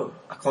 No,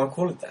 I can't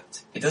call it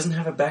that. It doesn't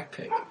have a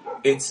backpack.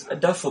 It's a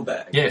duffel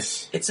bag.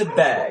 Yes. It's a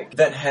bag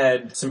that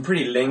had some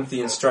pretty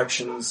lengthy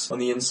instructions on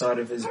the inside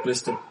of his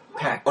blister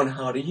pack on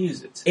how to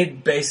use it.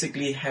 It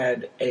basically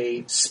had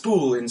a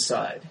spool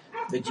inside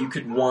that you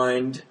could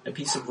wind a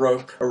piece of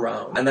rope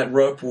around, and that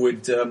rope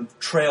would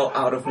trail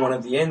out of one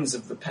of the ends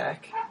of the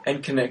pack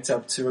and connect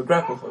up to a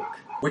grapple hook,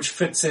 which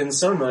fits in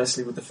so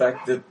nicely with the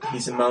fact that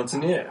he's a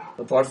mountaineer.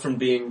 Apart from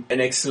being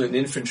an excellent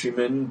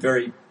infantryman,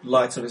 very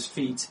light on his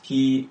feet,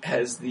 he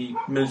has the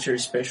military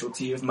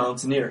specialty of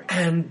mountaineering.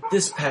 And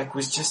this pack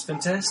was just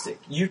fantastic.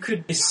 You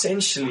could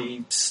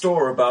essentially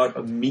store about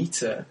a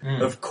meter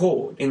of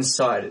cord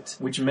inside it,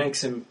 which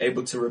makes him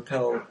able to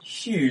repel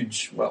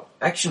huge, well,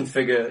 action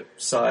figure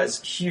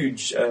size,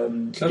 huge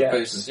Cut gaps.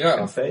 faces, yeah.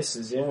 Cut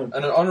faces, yeah. And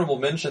an honorable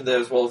mention there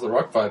as well as the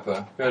Rock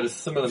Viper, who had a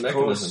similar Of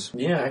mechanism. course.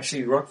 Yeah,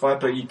 actually, Rock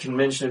Viper, you can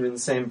mention him in the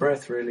same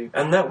breath, really.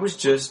 And that was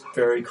just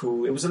very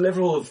cool. It was a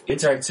level of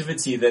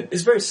interactivity that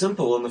is very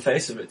simple on the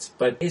face of it,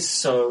 but is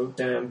so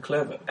damn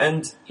clever.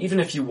 And even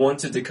if you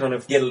wanted to kind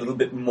of get a little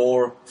bit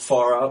more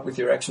far out with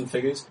your action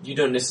figures, you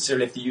don't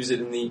necessarily have to use it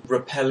in the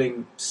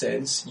repelling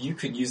sense. You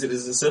could use it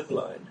as a zip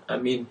line. I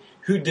mean,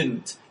 who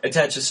didn't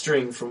attach a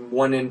string from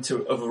one end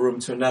of a room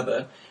to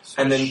another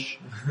and then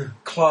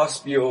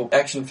clasp your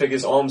action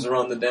figure's arms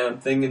around the damn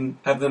thing and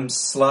have them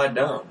slide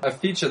down? A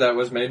feature that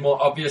was made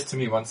more obvious to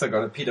me once I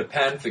got a Peter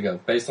Pan figure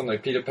based on the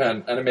Peter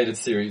Pan animated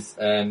series,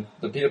 and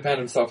the Peter Pan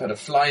himself had a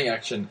flying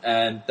action,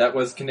 and that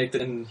was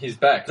connected in his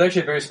back. It's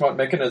actually a very smart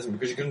mechanism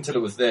because you couldn't tell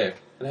it was there.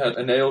 It had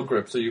a nail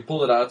grip, so you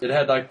pulled it out. It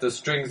had like the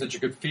strings that you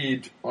could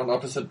feed on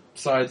opposite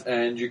sides,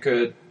 and you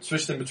could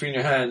switch them between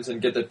your hands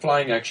and get that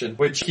flying action,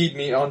 which keyed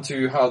me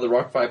onto how the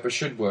Rock Viper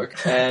should work.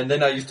 And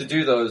then I used to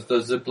do those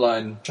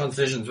zipline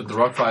transitions with the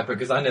Rock Viper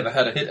because I never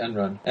had a hit and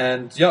run.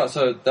 And yeah,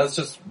 so that's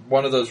just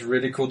one of those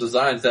really cool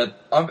designs that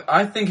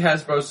I think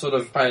Hasbro sort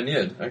of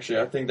pioneered. Actually,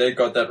 I think they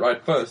got that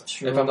right first,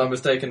 Sure. if I'm not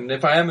mistaken. And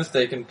if I am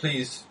mistaken,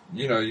 please,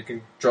 you know, you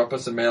can drop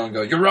us a mail and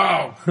go, "You're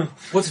wrong!"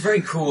 What's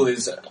very cool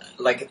is,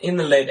 like, in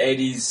the late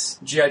 80s,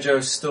 G.I. Joe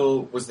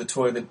still was the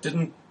toy that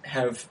didn't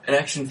have an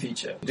action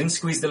feature. You didn't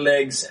squeeze the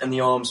legs and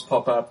the arms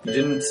pop up. You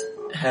didn't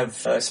have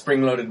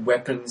spring-loaded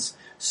weapons.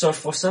 So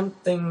for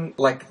something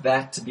like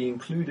that to be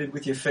included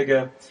with your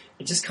figure,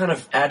 it just kind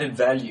of added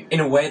value in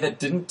a way that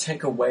didn't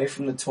take away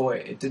from the toy.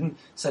 It didn't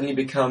suddenly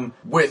become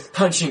with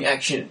punching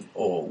action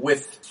or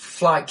with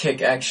fly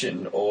kick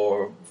action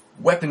or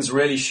weapons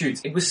really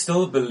shoot. It was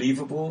still a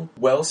believable,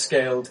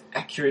 well-scaled,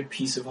 accurate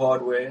piece of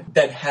hardware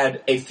that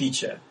had a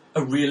feature.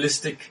 A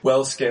realistic,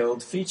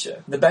 well-scaled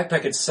feature. The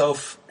backpack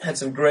itself had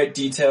some great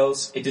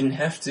details. It didn't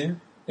have to.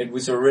 It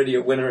was already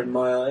a winner in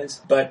my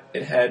eyes. But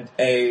it had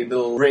a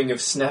little ring of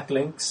snap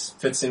links.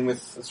 Fits in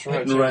with That's right,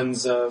 Hit and yeah.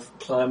 Run's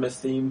climber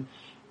theme.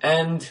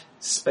 and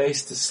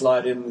space to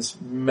slide in this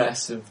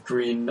massive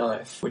green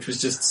knife, which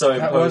was just so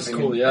That was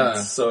imposing. cool, yeah.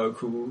 It's so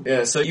cool.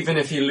 Yeah, so even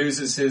if he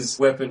loses his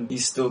weapon,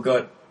 he's still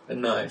got a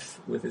knife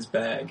with his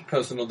bag.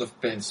 Personal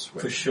defense.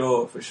 For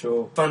sure, for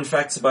sure. Fun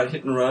facts about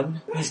Hit and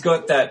Run. He's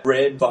got that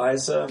red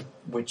visor,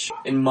 which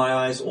in my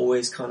eyes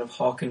always kind of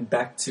harkened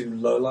back to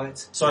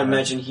Lowlight. So I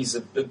imagine he's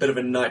a bit of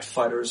a night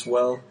fighter as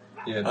well.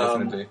 Yeah,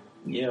 definitely.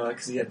 Yeah,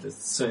 because he had the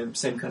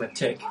same kind of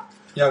tech.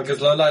 Yeah, because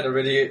Lowlight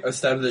already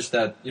established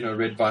that,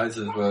 red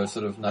visors were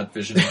sort of night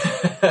vision.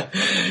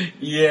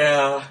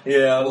 Yeah,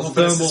 a little bit of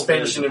thermal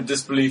suspension vision. of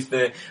disbelief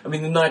there. I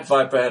mean, the Night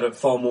Viper had a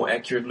far more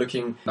accurate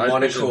looking Night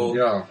monocle.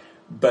 vision, yeah.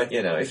 But,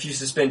 if you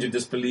suspend your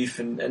disbelief,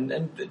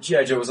 and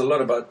G.I. Joe was a lot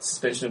about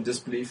suspension of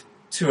disbelief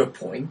to a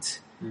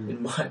point,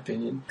 in my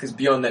opinion, because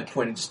beyond that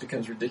point it just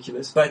becomes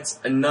ridiculous. But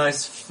a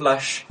nice,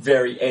 flush,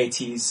 very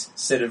 80s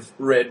set of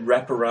red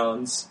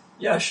wraparounds,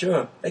 yeah,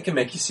 sure, they can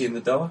make you see in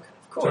the dark,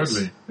 of course.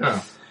 Totally,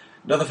 yeah.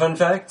 Another fun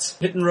fact,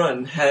 Hit and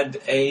Run had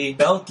a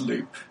belt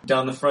loop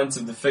down the front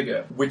of the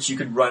figure, which you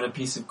could run a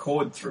piece of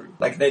cord through.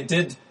 Like, they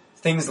did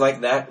things like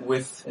that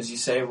with, as you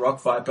say,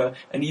 Rock Viper,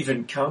 and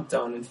even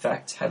Countdown, in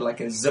fact, had like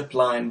a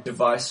zipline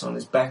device on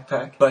his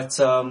backpack. But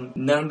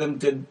none of them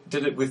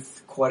did it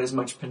with quite as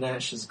much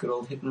panache as good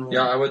old Hit and Run.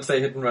 Yeah, I would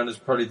say Hit and Run is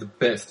probably the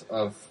best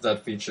of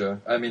that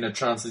feature. I mean, it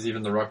chances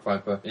even the Rock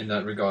Viper in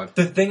that regard.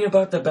 The thing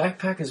about the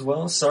backpack as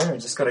well, sorry, I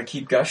just gotta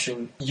keep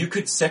gushing, you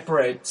could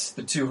separate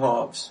the two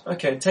halves.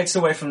 Okay, it takes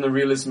away from the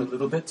realism a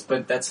little bit,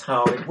 but that's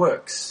how it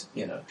works,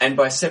 And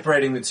by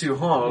separating the two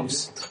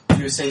halves,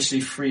 you essentially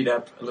freed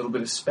up a little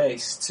bit of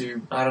space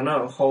to, I don't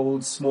know,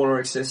 hold smaller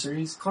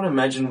accessories. Can't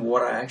imagine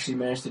what I actually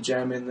managed to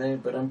jam in there,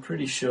 but I'm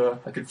pretty sure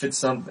I could fit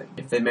something.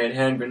 If they made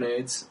hand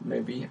grenades,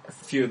 maybe a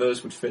few of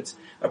those would fit.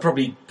 I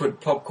probably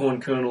put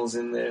popcorn kernels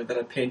in there that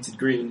I painted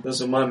green.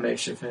 Those are my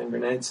makeshift hand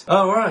grenades.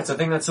 Oh, alright, I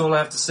think that's all I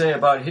have to say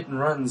about Hit and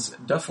Run's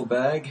duffel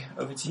bag.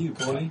 Over to you,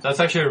 Paulie. That's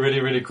actually a really,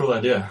 really cool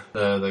idea.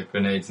 The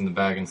grenades in the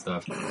bag and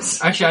stuff.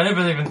 Actually, I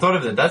never even thought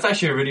of it. That's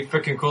actually a really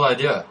freaking cool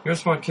idea. You're a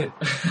smart kid.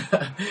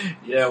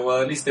 Yeah,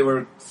 well, at least they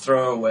were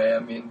throwaway. I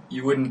mean,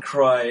 you wouldn't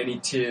cry any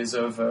tears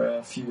over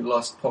a few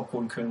lost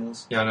popcorn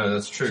kernels. Yeah, no,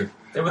 that's true.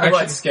 They were the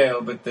right scale,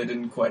 but they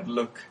didn't quite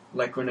look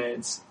like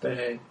grenades. But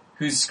hey,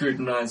 who's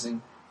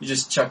scrutinizing? You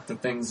just chuck the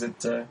things at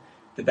the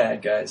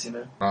bad guys,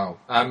 Wow.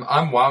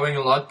 I'm wowing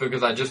a lot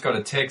because I just got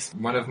a text.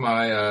 One of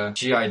my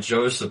G.I.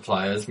 Joe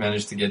suppliers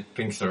managed to get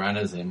pink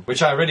Sarannas in,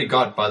 which I already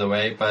got, by the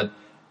way, but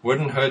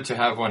wouldn't hurt to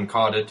have one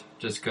carded,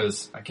 just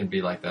because I can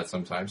be like that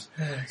sometimes.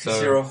 Because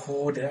you're a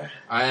hoarder.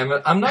 I'm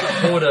not a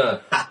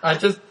hoarder. I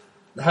just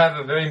have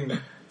a very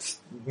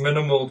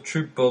minimal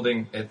troop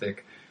building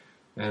ethic.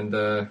 And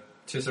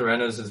 2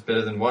 Sarannas is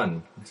better than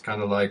 1. It's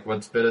kind of like,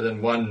 what's better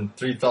than 1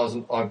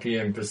 3,000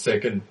 RPM per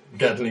second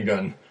Gatling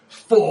gun?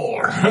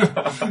 4!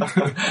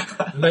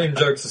 Lame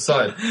jokes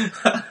aside.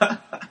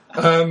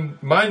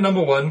 My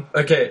number one,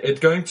 okay, it's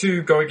going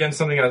to go against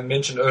something I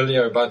mentioned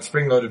earlier about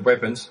spring-loaded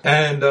weapons,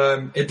 and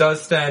it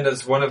does stand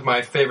as one of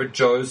my favorite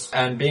Joes,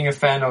 and being a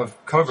fan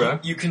of Cobra...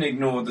 You can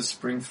ignore the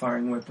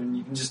spring-firing weapon,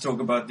 you can just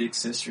talk about the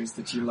accessories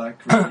that you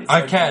like. Really.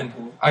 I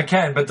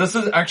can, but this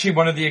is actually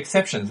one of the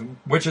exceptions,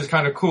 which is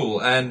kind of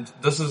cool, and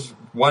this is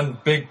one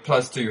big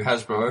plus to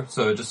Hasbro,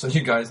 so just so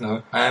you guys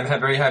know, I am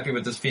very happy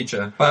with this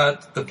feature.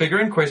 But the figure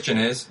in question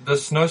is the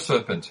Snow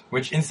Serpent,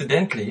 which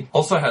incidentally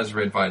also has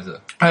red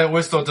visor. I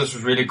always thought this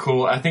was really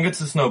cool. I think it's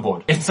a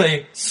snowboard. It's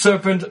a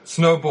serpent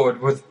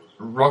snowboard with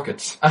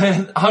rockets.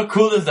 How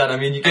cool is that? I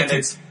mean,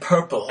 it's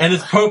purple. And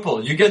it's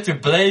purple. You get to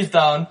blaze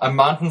down a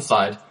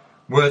mountainside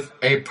with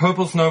a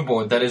purple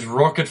snowboard that is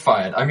rocket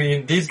fired. I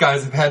mean, these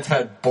guys have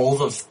had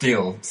balls of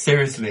steel.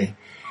 Seriously.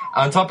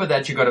 On top of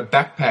that, you got a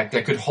backpack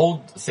that could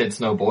hold said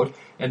snowboard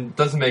and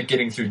doesn't make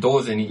getting through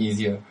doors any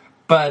easier.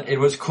 But it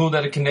was cool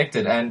that it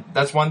connected, and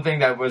that's one thing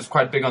that was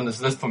quite big on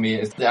this list for me,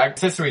 is the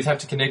accessories have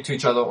to connect to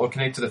each other or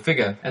connect to the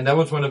figure, and that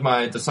was one of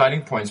my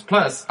deciding points.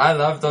 Plus, I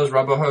love those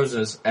rubber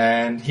hoses,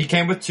 and he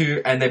came with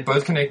 2, and they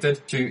both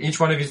connected to each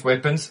one of his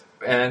weapons,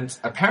 and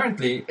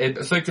apparently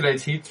it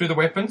circulates heat through the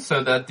weapon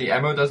so that the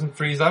ammo doesn't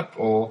freeze up,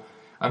 or...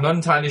 I'm not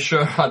entirely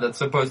sure how that's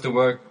supposed to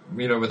work,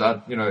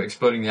 without,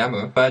 exploding the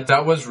ammo. But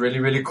that was really,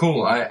 really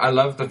cool. I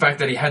love the fact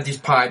that he had these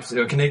pipes,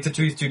 connected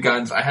to his 2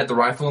 guns. I had the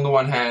rifle in the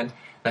one hand,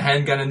 the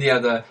handgun in the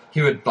other.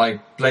 He would,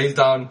 blaze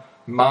down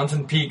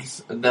mountain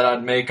peaks that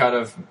I'd make out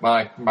of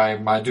my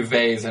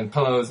duvets and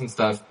pillows and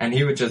stuff. And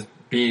he would just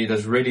be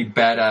this really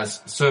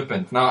badass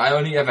serpent. Now, I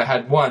only ever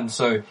had one,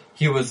 so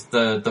he was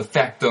the de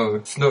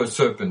facto Snow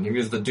Serpent. He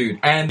was the dude.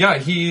 And yeah,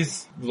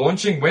 his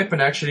launching weapon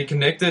actually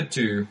connected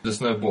to the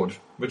snowboard,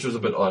 which was a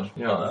bit odd.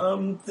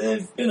 Yeah.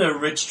 There's been a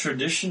rich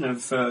tradition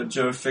of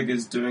Joe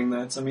figures doing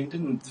that. I mean,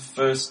 didn't the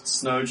first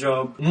Snow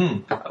Job,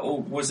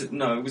 or was it,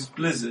 no, it was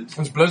Blizzard.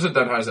 It's Blizzard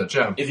that has that,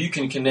 yeah. If you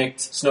can connect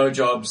Snow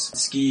Job's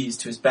skis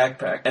to his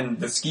backpack, and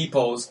the ski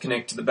poles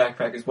connect to the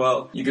backpack as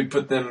well, you could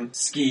put them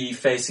ski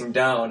facing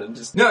down and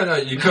just... No,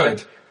 you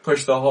could.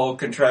 Push the whole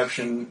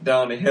contraption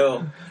down a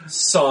hill,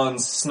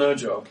 sans Snow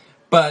Job.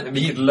 But and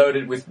you could load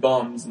it with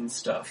bombs and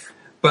stuff.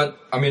 But,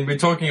 I mean, we're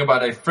talking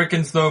about a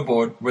frickin'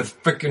 snowboard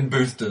with frickin'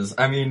 boosters.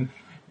 I mean,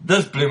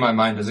 this blew my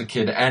mind as a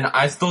kid, and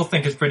I still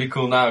think it's pretty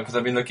cool now because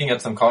I've been looking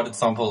at some carded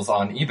samples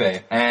on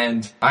eBay,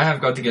 and I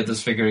have got to get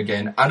this figure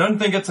again. I don't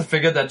think it's a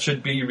figure that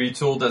should be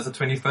retooled as a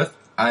 25th.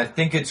 I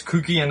think it's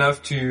kooky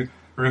enough to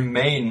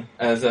remain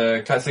as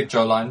a classic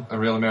Joe line, a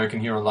real American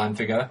Hero line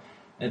figure.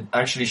 It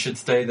actually should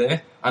stay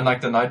there,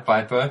 unlike the Night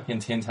Viper,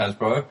 hint hint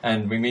Hasbro,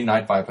 and we mean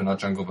Night Viper, not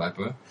Jungle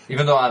Viper.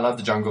 Even though I love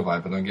the Jungle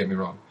Viper, don't get me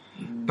wrong.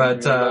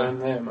 But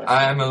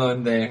I am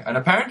alone there, and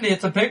apparently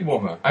it's a peg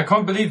warmer. I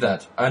can't believe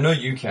that. I know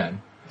you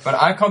can, but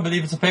I can't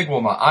believe it's a peg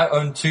warmer. I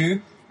own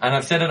 2, and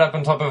I've set it up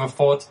on top of a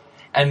fort,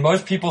 and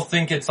most people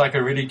think it's like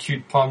a really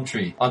cute palm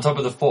tree on top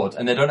of the fort,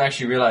 and they don't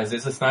actually realize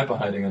there's a sniper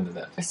hiding under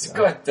that. It's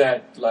got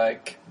that,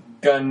 like,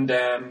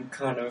 Gundam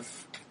kind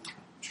of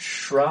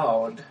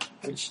shroud,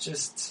 which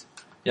just...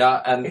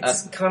 Yeah, and...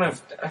 It's kind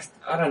of...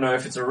 I don't know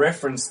if it's a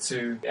reference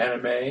to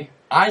anime.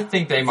 I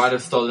think they might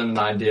have stolen an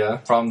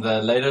idea from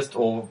the latest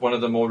or one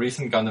of the more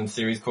recent Gundam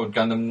series called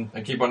Gundam...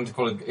 I keep wanting to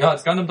call it... Yeah,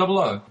 it's Gundam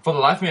 00. For the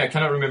life of me, I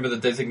cannot remember the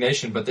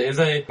designation, but there is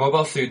a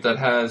mobile suit that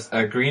has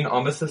a green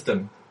armor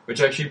system,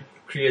 which actually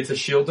creates a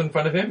shield in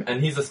front of him,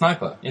 and he's a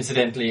sniper,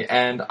 incidentally.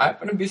 And I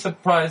wouldn't be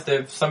surprised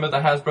if some of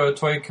the Hasbro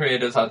toy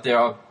creators out there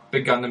are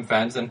big Gundam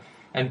fans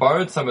and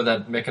borrowed some of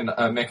that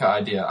mecha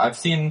idea. I've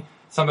seen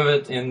some of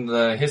it in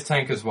the His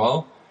Tank as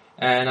well,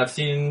 and I've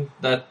seen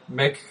that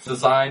mech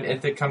design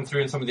ethic come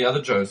through in some of the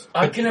other Joes.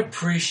 I can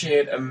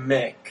appreciate a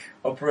mech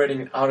operating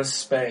in outer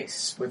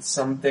space with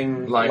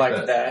something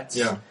like that,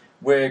 yeah,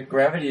 where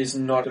gravity is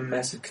not a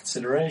massive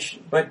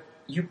consideration. But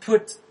you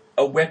put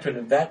a weapon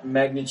of that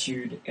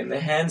magnitude in the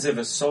hands of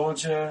a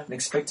soldier and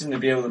expect him to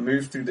be able to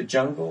move through the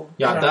jungle.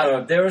 Yeah, I don't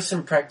know. There are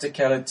some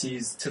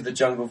practicalities to the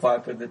Jungle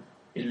Viper that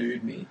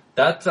elude me.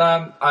 That,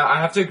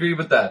 I have to agree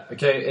with that,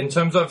 okay? In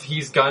terms of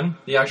his gun,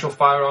 the actual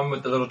firearm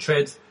with the little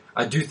treads,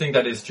 I do think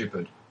that is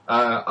stupid.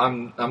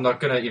 I'm not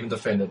gonna even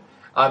defend it.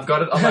 I've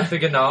got it on my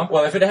figure now.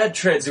 Well, if it had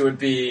treads, it would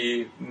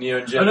be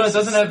Neon Genesis. Oh no, it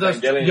doesn't have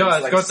those, yeah,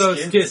 it's like got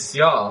those skids,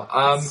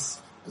 yeah.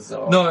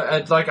 Bizarre. No,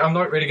 I'm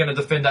not really gonna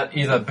defend that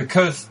either,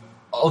 because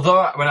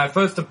although when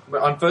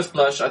on first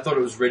blush, I thought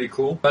it was really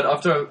cool, but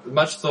after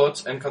much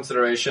thought and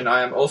consideration,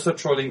 I am also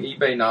trawling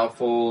eBay now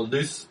for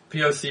loose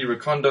POC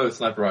Recondo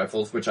sniper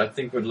rifles, which I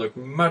think would look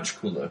much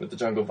cooler with the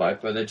Jungle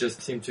Viper. They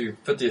just seem to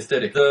fit the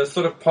aesthetic. The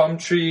sort of palm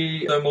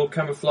tree thermal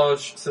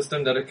camouflage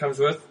system that it comes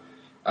with,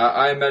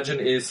 I imagine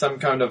is some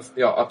kind of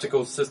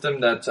optical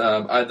system that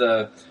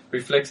either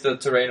reflects the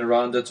terrain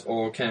around it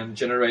or can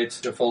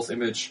generate a false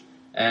image.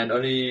 And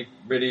only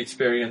really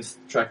experienced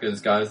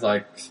trackers, guys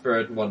like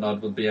Spirit and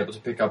whatnot, will be able to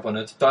pick up on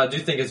it. So I do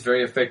think it's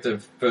very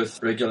effective versus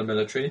regular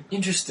military.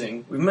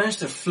 Interesting. We managed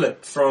to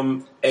flip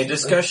from a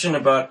discussion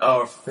about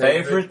our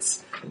favorite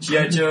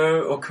G.I.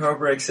 Joe or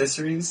Cobra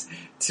accessories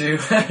to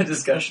a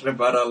discussion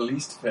about our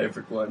least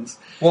favorite ones.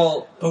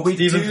 Well, but we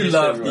do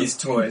love these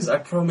toys. I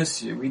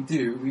promise you, we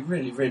do. We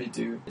really, really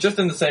do. Just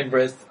in the same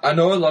breath, I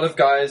know a lot of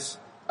guys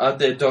out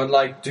there don't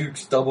like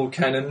Duke's double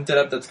cannon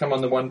setup that's come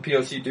on the one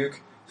POC Duke.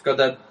 It's got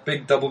that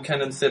big double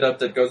cannon setup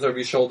that goes over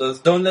your shoulders.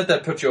 Don't let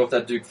that put you off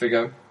that Duke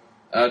figure.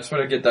 I just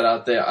want to get that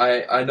out there.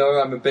 I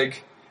know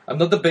I'm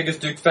not the biggest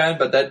Duke fan,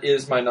 but that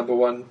is my number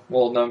one,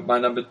 my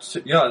number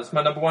two, it's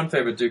my number one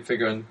favorite Duke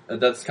figure,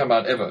 and that's come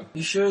out ever.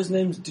 You sure his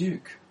name's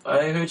Duke?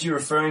 I heard you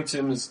referring to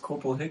him as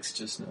Corporal Hicks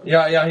just now.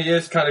 Yeah, he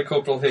is kind of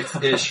Corporal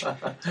Hicks-ish.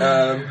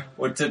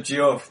 What tipped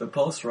you off? The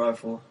pulse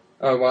rifle?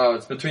 Oh wow,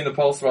 it's between the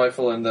pulse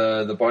rifle and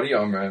the body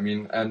armor, I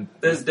mean, and...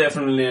 There's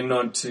definitely a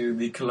nod to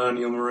the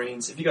Colonial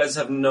Marines. If you guys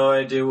have no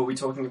idea what we're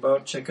talking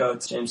about, check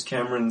out James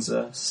Cameron's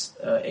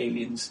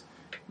Aliens.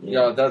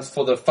 Yeah, that's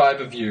for the 5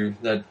 of you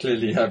that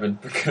clearly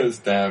haven't, because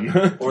damn.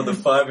 Or the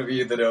 5 of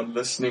you that are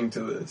listening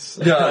to this.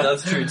 Yeah,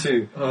 that's true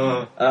too.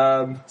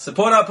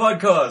 Support our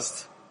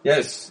podcast!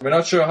 Yes, we're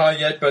not sure how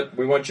yet, but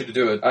we want you to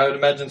do it. I would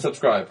imagine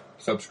subscribe.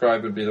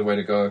 Subscribe would be the way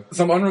to go.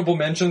 Some honorable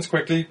mentions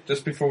quickly,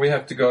 just before we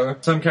have to go.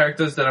 Some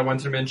characters that I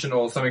wanted to mention,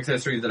 or some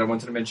accessories that I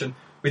wanted to mention.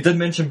 We did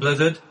mention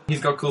Blizzard. He's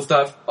got cool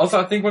stuff.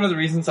 Also, I think one of the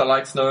reasons I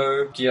like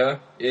snow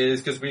gear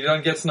is because we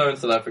don't get snow in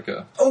South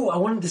Africa. Oh, I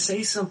wanted to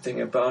say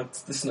something about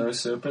the Snow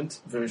Serpent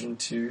version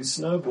 2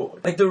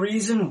 snowboard. Like, the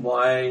reason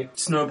why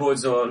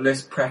snowboards are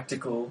less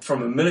practical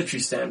from a military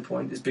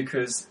standpoint is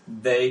because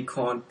they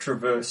can't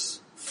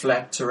traverse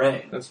flat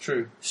terrain. That's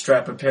true.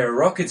 Strap a pair of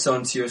rockets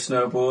onto your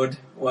snowboard,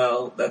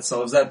 well, that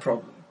solves that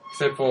problem.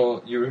 Except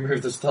for you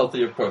remove the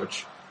stealthy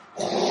approach.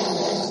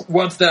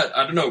 What's that?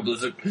 I don't know,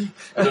 Blizzard.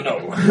 I don't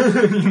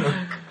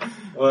know.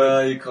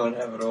 Well, you can't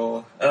have it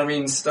all. And I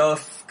mean,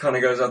 stealth kind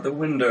of goes out the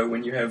window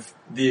when you have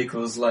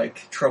vehicles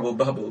like Trouble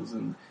Bubbles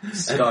and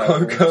Sky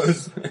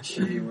Pogos.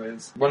 She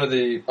was. One of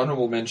the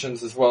honorable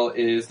mentions as well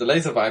is the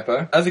Laser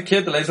Viper. As a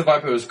kid, the Laser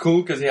Viper was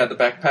cool because he had the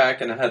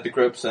backpack and it had the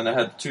grips and it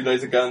had 2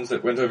 laser guns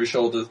that went over his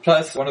shoulders.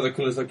 Plus, one of the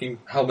coolest looking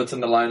helmets in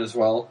the line as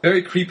well.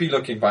 Very creepy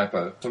looking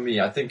Viper for me.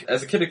 I think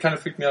as a kid it kind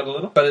of freaked me out a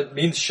little, but it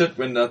means shit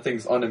when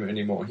nothing's on him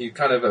anymore. He's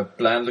kind of a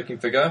bland looking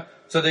figure.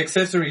 So the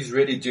accessories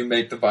really do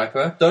make the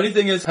Viper. The only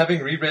thing is,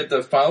 having reread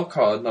the file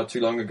card not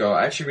too long ago,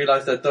 I actually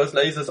realized that those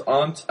lasers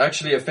aren't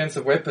actually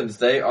offensive weapons.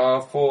 They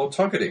are for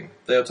targeting.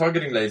 They are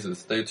targeting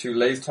lasers. They're to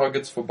laze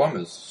targets for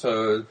bombers.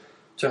 So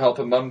to help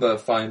a Mamba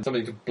find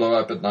something to blow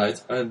up at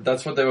night, and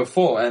that's what they were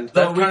for. And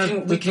that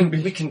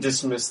we can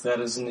dismiss that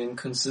as an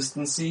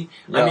inconsistency.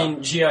 Yeah. I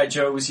mean, G.I.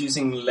 Joe was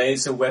using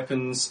laser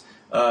weapons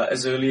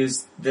as early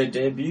as their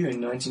debut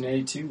in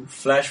 1982.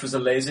 Flash was a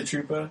laser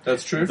trooper.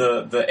 That's true.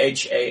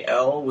 The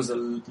HAL was a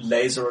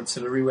laser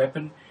artillery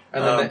weapon.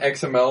 And then the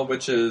XML,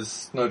 which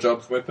is No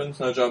Jobs weapons,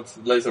 No Jobs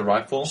laser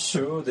rifle.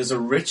 Sure, there's a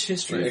rich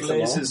history of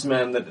lasers,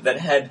 man, that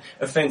had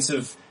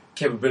offensive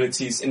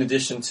capabilities in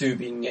addition to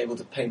being able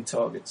to paint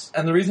targets.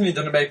 And the reason he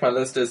didn't make my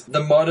list is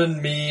the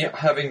modern me,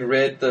 having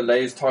read the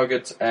laser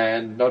target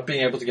and not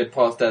being able to get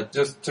past that,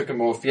 just took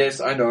him off. Yes,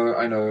 I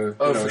know.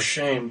 Oh, for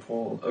shame,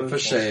 Paul. For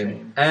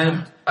shame.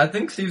 And I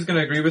think Steve's going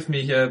to agree with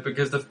me here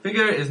because the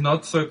figure is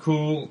not so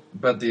cool,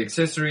 but the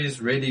accessories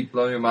really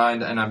blow your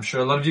mind, and I'm sure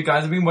a lot of you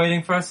guys have been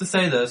waiting for us to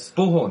say this.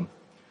 Bullhorn.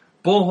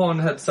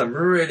 Bullhorn had some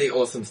really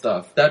awesome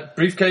stuff. That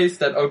briefcase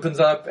that opens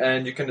up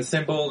and you can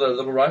assemble the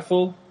little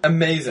rifle,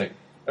 amazing.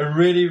 A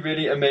really,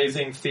 really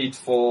amazing feat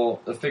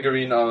for a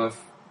figurine of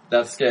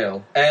that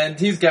scale. And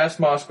his gas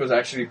mask was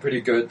actually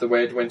pretty good, the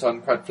way it went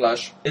on quite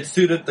flush. It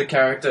suited the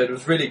character, it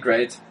was really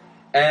great.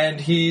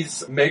 And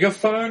his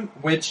megaphone,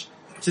 which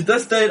to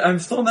this date I'm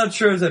still not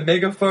sure is a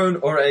megaphone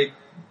or a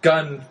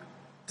gun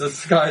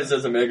disguised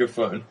as a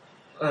megaphone.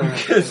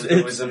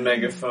 It was a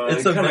megaphone.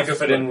 It's it a kind megaphone. of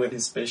fit in with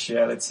his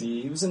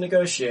speciality. He was a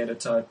negotiator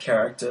type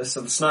character, so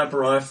the sniper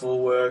rifle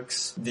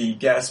works, the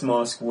gas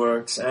mask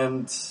works,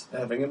 and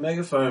having a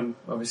megaphone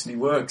obviously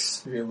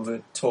works. You're able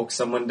to talk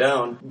someone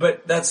down.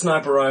 But that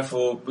sniper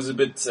rifle was a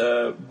bit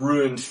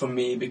ruined for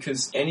me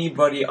because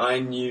anybody I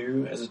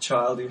knew as a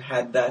child who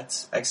had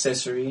that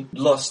accessory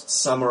lost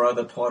some or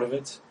other part of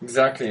it.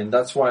 Exactly, and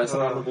that's why it's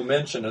an honorable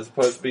mention as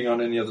opposed to being on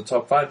any of the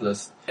top 5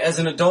 lists. As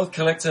an adult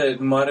collector,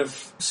 it might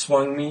have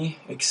swung me,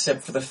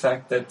 except for the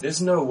fact that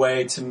there's no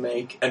way to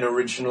make an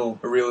original,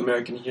 a Real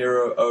American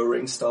Hero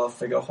O-ring style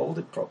figure hold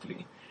it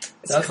properly.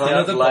 It's That's kind the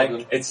of other like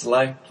problem. It's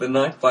like the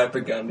Night Viper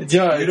gun. It's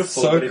Yeah, beautiful,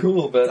 it's so but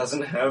cool, it but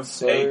doesn't have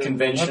so a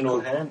conventional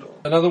not cool.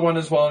 handle. Another one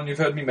as well, and you've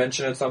heard me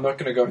mention it, so I'm not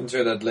going to go into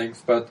it at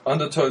length, but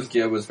Undertow's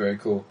gear was very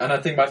cool. And I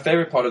think my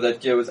favorite part of that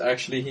gear was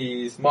actually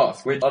his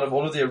mask, which out of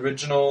all of the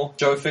original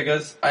Joe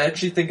figures, I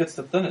actually think it's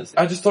the thinnest.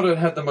 I just thought it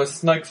had the most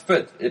snug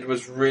fit. It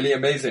was really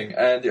amazing.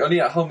 And the only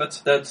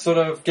helmet that sort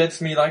of gets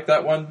me like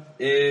that one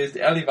is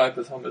the Alley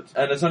Viper's helmet.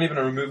 And it's not even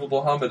a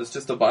removable helmet, it's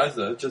just a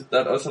visor.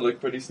 That also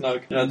looked pretty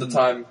snug, at the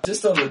time.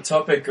 Just on the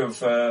topic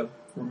of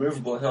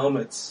removable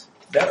helmets,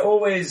 that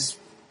always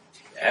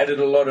added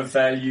a lot of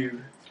value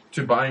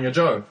To buying a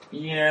Joe.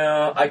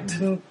 Yeah, I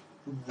didn't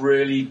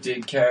really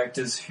dig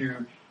characters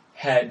who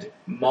had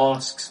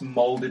masks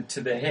molded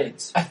to their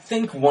heads. I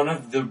think one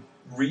of the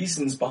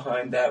reasons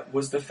behind that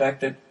was the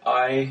fact that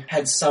I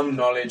had some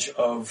knowledge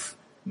of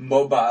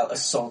Mobile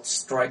Assault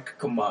Strike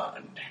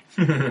Command.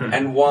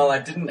 And while I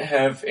didn't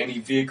have any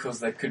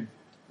vehicles that could,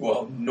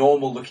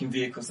 normal looking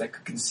vehicles that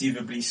could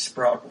conceivably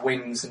sprout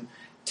wings and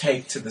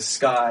take to the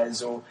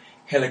skies, or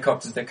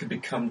helicopters that could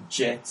become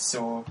jets,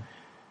 or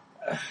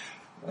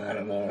I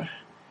don't know,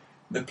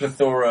 the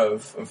plethora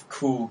of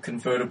cool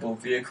convertible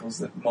vehicles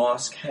that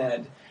Mask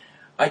had,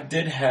 I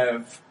did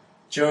have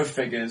Joe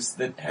figures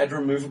that had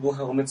removable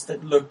helmets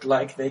that looked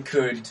like they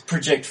could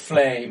project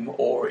flame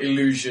or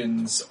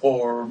illusions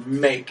or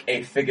make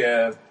a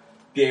figure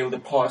be able to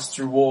pass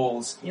through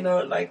walls.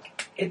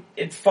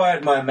 It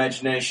fired my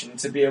imagination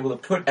to be able to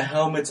put a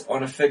helmet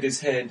on a figure's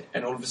head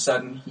and all of a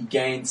sudden he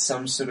gained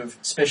some sort of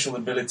special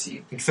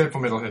ability. Except for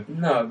Metalhead.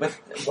 No, but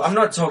I'm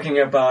not talking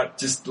about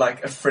just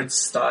like a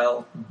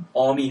Fritz-style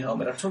army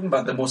helmet. I'm talking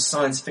about the more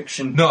science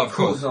fiction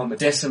cool helmet.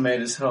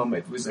 Decimator's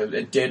helmet was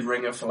a dead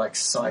ringer for like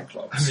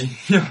Cyclops.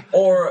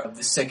 Or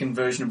the second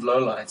version of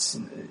Lowlights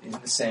in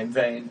the same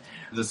vein.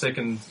 The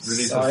second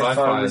release of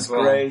Sci-Fi was as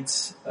well.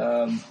 Great.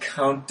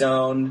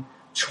 Countdown.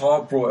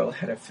 Charbroil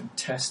had a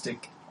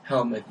fantastic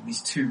helmet.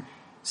 These 2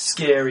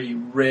 scary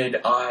red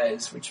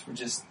eyes, which were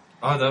just...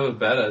 Oh, that was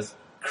badass.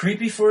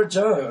 Creepy for a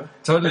Joe.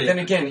 Totally. But then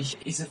again,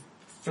 he's a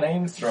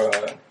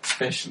flamethrower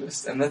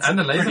specialist, and that's a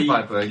laser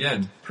viper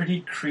again.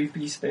 Pretty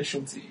creepy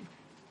specialty.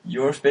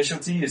 Your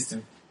specialty is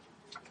to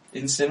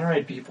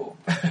incinerate people.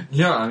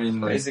 Yeah, I mean,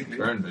 basically.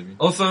 Burn, baby.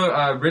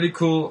 Also, really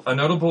cool, a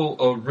notable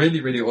or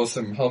really, really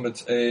awesome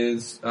helmet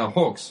is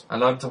Hawks. I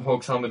loved the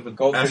Hawks helmet with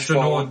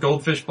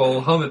goldfish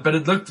bowl helmet, but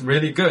it looked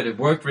really good. It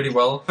worked really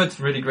well.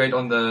 Fits really great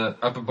on the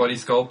upper body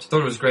sculpt.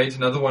 Thought it was great.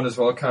 Another one as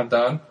well,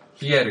 Countdown.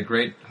 He had a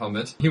great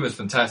helmet. He was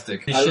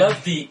fantastic. I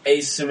love the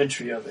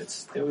asymmetry of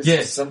it. There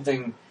was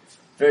something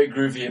very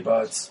groovy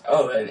about,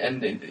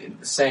 and in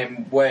the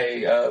same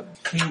way,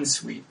 Clean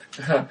Sweep.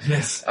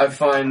 Yes. I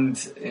find,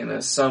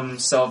 some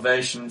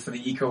salvation for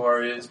the Eco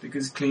Warriors,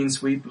 because Clean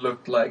Sweep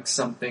looked like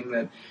something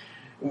that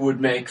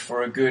would make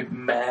for a good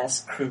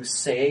mass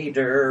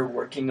crusader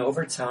working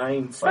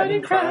overtime,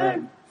 fighting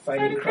crime.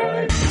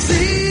 Secret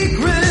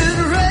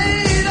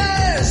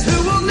raiders who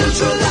will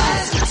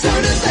neutralize as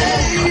soon as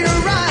they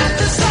arrive.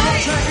 The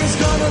track is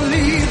gonna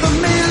leave a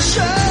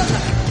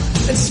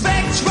mission in space.